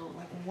feature or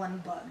one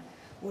bug,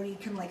 or you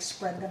can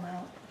spread them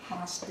out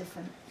across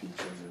different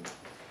features.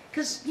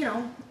 Because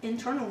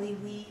internally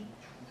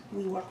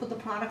we work with the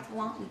product a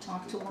lot. We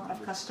talk to a lot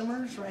of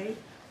customers, right?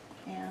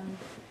 And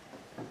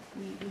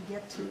we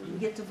get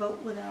to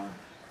vote with our.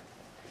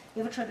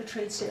 You ever try to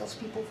trade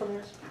salespeople for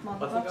their Mongo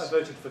bucks? I think I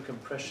voted for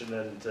compression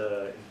and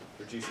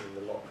reducing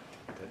the lock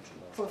potential.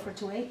 For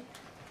 2.8?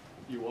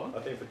 You what?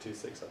 I think for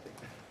 2.6, I think.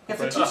 Yeah,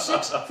 for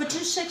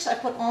 2.6, I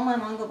put all my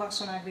Mongo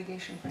bucks on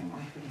aggregation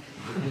framework.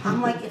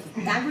 I'm like, if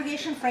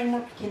aggregation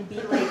framework can be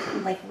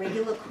like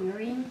regular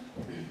querying,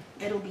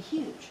 it'll be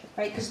huge,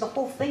 right? Because the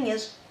whole thing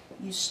is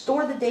you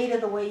store the data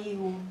the way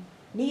you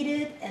need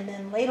it, and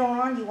then later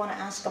on you want to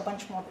ask a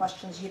bunch more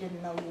questions you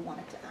didn't know you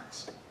wanted to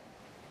ask.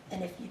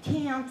 And if you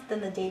can't,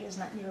 then the data is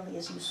not nearly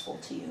as useful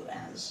to you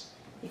as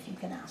if you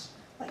can ask.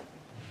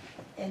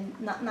 And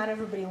not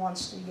everybody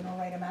wants to,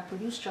 write a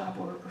MapReduce job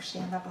or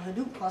stand up a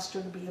Hadoop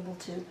cluster to be able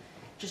to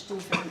just do a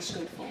fairly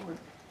straightforward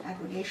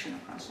aggregation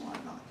across a lot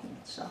of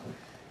documents. So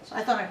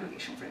I thought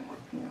aggregation framework,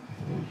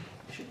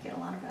 should get a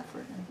lot of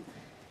effort. And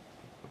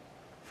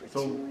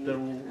so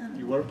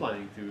you were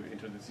planning to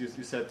introduce.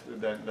 You said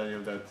that,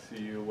 Daniel, that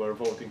you were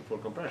voting for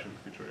compression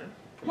feature,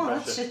 yeah? Well,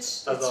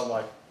 it's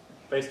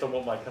based on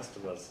what my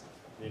customers,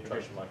 the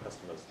interaction of my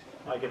customers,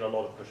 I get a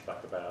lot of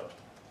pushback about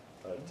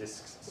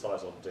disk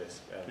size on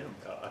disk, and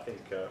I think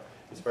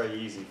it's very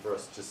easy for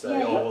us to say,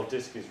 well,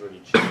 disk is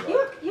really cheap.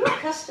 Your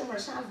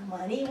customers have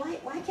money.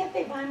 Why can't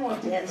they buy more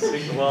disk?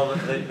 Well,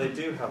 they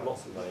do have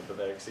lots of money, but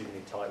they're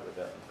exceedingly tight with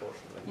it,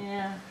 unfortunately.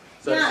 Yeah.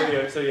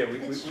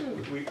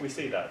 We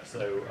see that.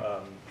 So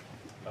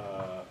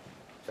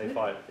they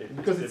find it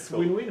because it's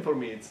win-win for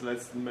me. It's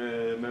less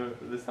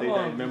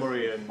data in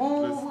memory and.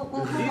 Well, hold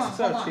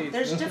on.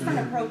 There's different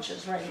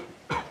approaches, right?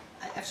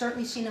 I've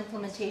certainly seen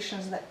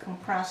implementations that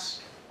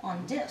compress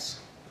on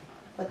disk,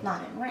 but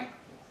not in RAM,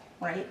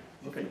 right?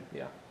 Okay.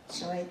 Yeah.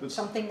 So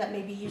something that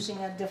may be using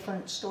a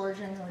different storage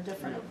or a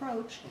different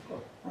approach,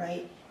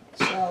 right?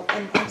 So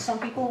and some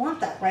people want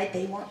that, right?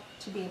 They want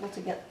to be able to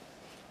get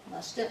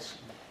less disk.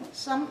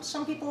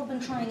 Some people have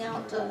been trying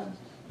out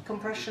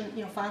compression,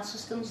 file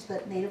systems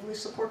that natively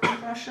support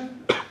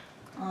compression.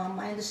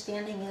 My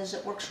understanding is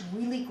it works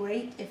really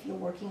great if your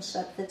working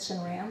set fits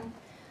in RAM,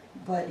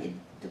 but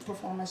the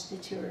performance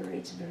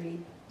deteriorates very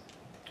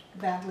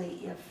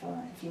badly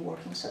if your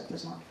working set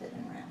does not fit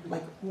in RAM,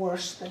 like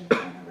worse than in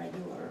a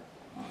regular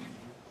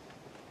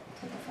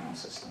type of file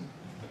system.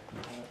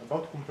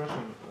 About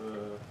compression,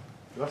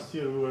 last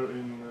year we were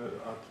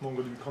at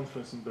MongoDB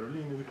conference in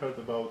Berlin. We heard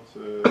about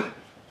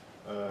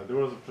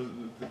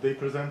they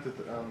presented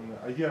an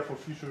idea for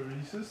future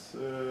releases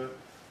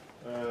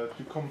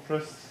to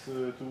compress,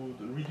 to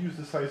reduce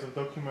the size of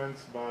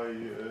documents by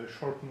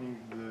shortening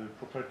the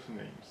property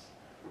names.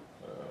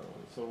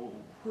 So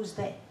who's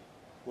they?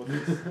 What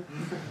is?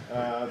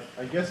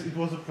 I guess it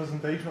was a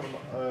presentation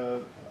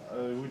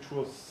which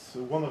was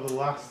one of the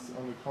last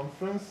on the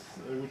conference,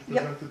 which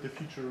presented the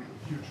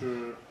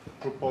future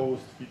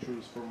proposed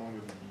features for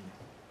MongoDB.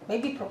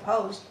 Maybe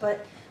proposed,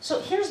 but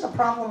so here's the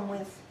problem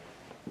with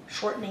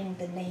shortening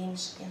the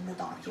names in the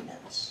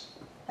documents.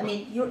 I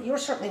mean, you're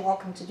certainly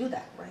welcome to do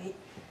that, right?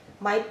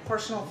 My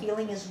personal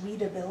feeling is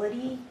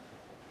readability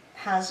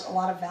has a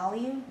lot of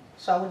value,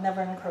 so I would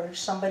never encourage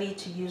somebody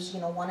to use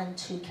 1 and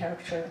 2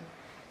 character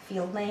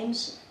field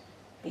names,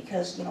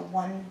 because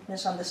one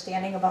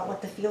misunderstanding about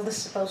what the field is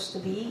supposed to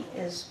be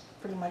is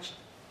pretty much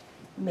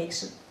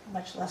makes it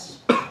much less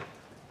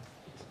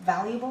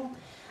valuable.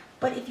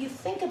 But if you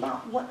think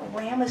about what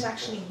RAM is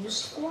actually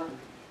used for,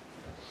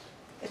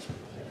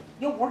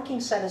 your working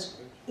set is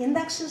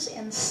indexes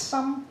and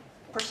some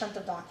percent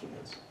of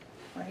documents,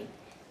 right?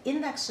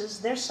 Indexes,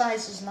 their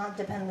size is not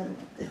dependent,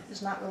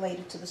 is not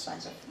related to the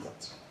size of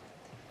fields.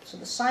 So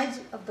the size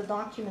of the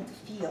document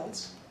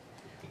fields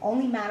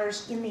only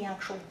matters in the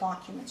actual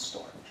document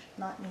storage,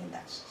 not in the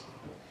indexes.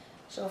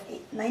 So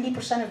if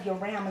 90% of your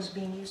RAM is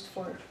being used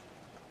for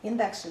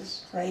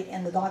indexes, right,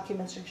 and the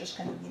documents are just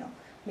kind of,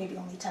 maybe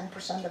only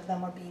 10% of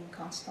them are being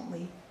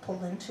constantly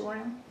pulled into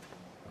RAM,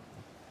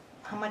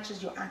 how much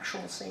is your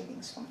actual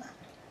savings from that?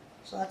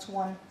 So that's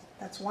one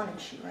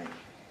issue, right?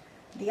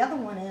 The other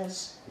one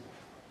is,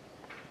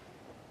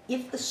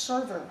 if the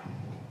server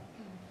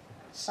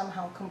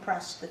somehow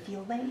compressed the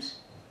field names,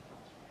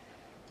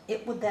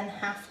 it would then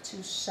have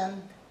to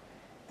send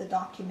the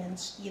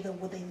documents either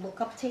with a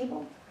lookup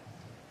table,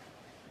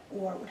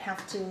 or it would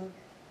have to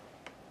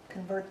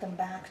convert them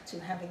back to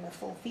having the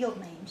full field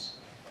names,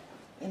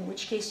 in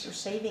which case your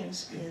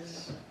savings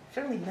is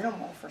fairly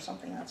minimal for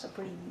something that's a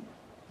pretty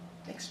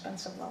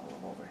expensive level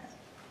of overhead.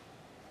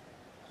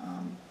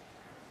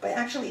 But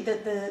actually,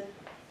 people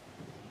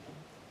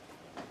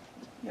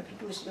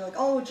used to be like,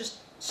 oh, just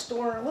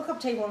store a lookup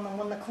table, and then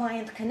when the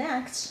client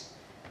connects,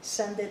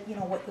 send it,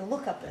 what your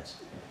lookup is,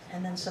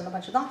 and then send a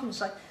bunch of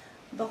documents. Like,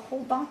 the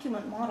whole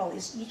document model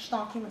is each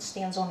document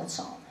stands on its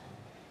own.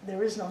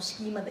 There is no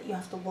schema that you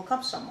have to look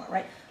up somewhere,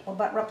 right? What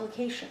about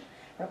replication?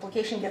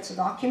 Replication gets a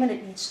document,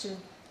 it needs to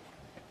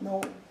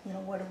know,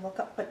 where to look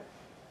up, but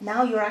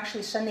now you're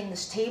actually sending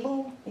this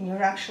table, and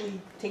you're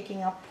actually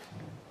taking up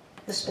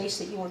the space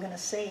that you were going to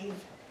save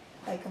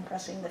by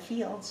compressing the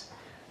fields.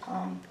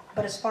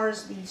 But as far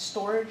as the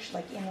storage,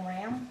 like in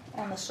RAM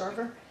on the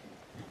server,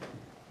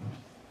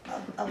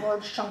 a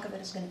large chunk of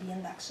it is going to be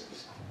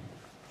indexes.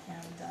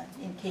 And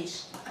in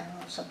case, I don't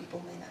know, some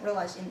people may not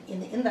realize, in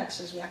the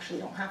indexes, we actually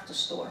don't have to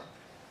store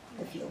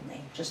the field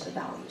name, just the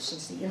value,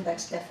 since the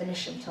index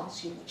definition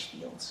tells you which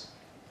fields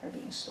are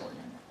being stored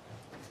in.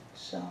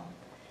 So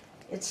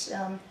it's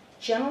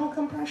general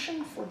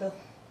compression for the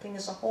thing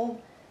as a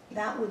whole,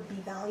 that would be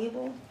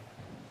valuable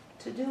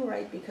to do,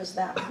 right? Because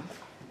a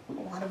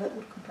lot of it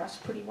would compress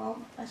pretty well,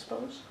 I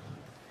suppose.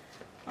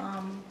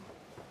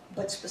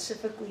 But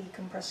specifically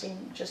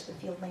compressing just the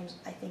field names,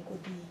 I think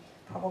would be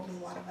probably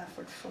a lot of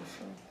effort for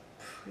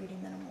pretty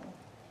minimal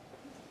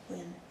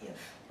win,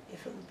 if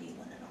it would be a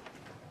win at all.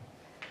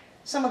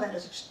 Some of that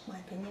is just my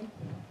opinion,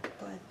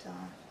 but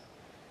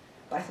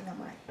I think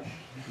I'm right.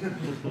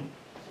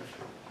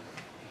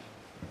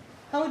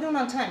 How are we doing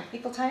on time?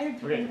 People tired?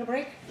 People need a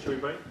break? Should we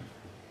break?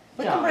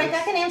 We can break.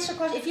 I can answer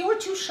questions. If you were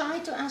too shy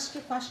to ask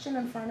your question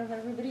in front of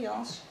everybody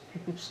else,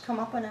 just come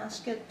up and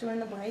ask it during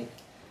the break.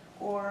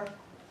 Or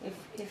if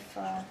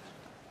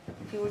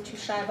you were too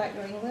shy about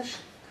your English,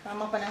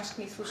 come up and ask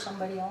me through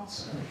somebody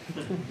else.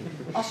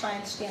 Also, I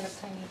understand a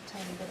tiny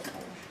bit of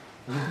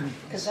Polish,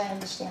 because I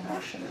understand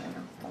Russian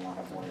and a lot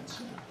of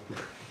words.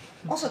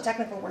 Also,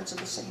 technical words are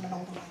the same in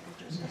all the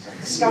languages. As I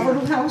discovered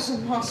when I was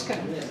in Moscow.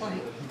 It's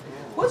like,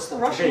 what's the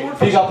Russian word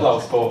for... Big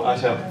applause for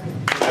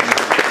Asya.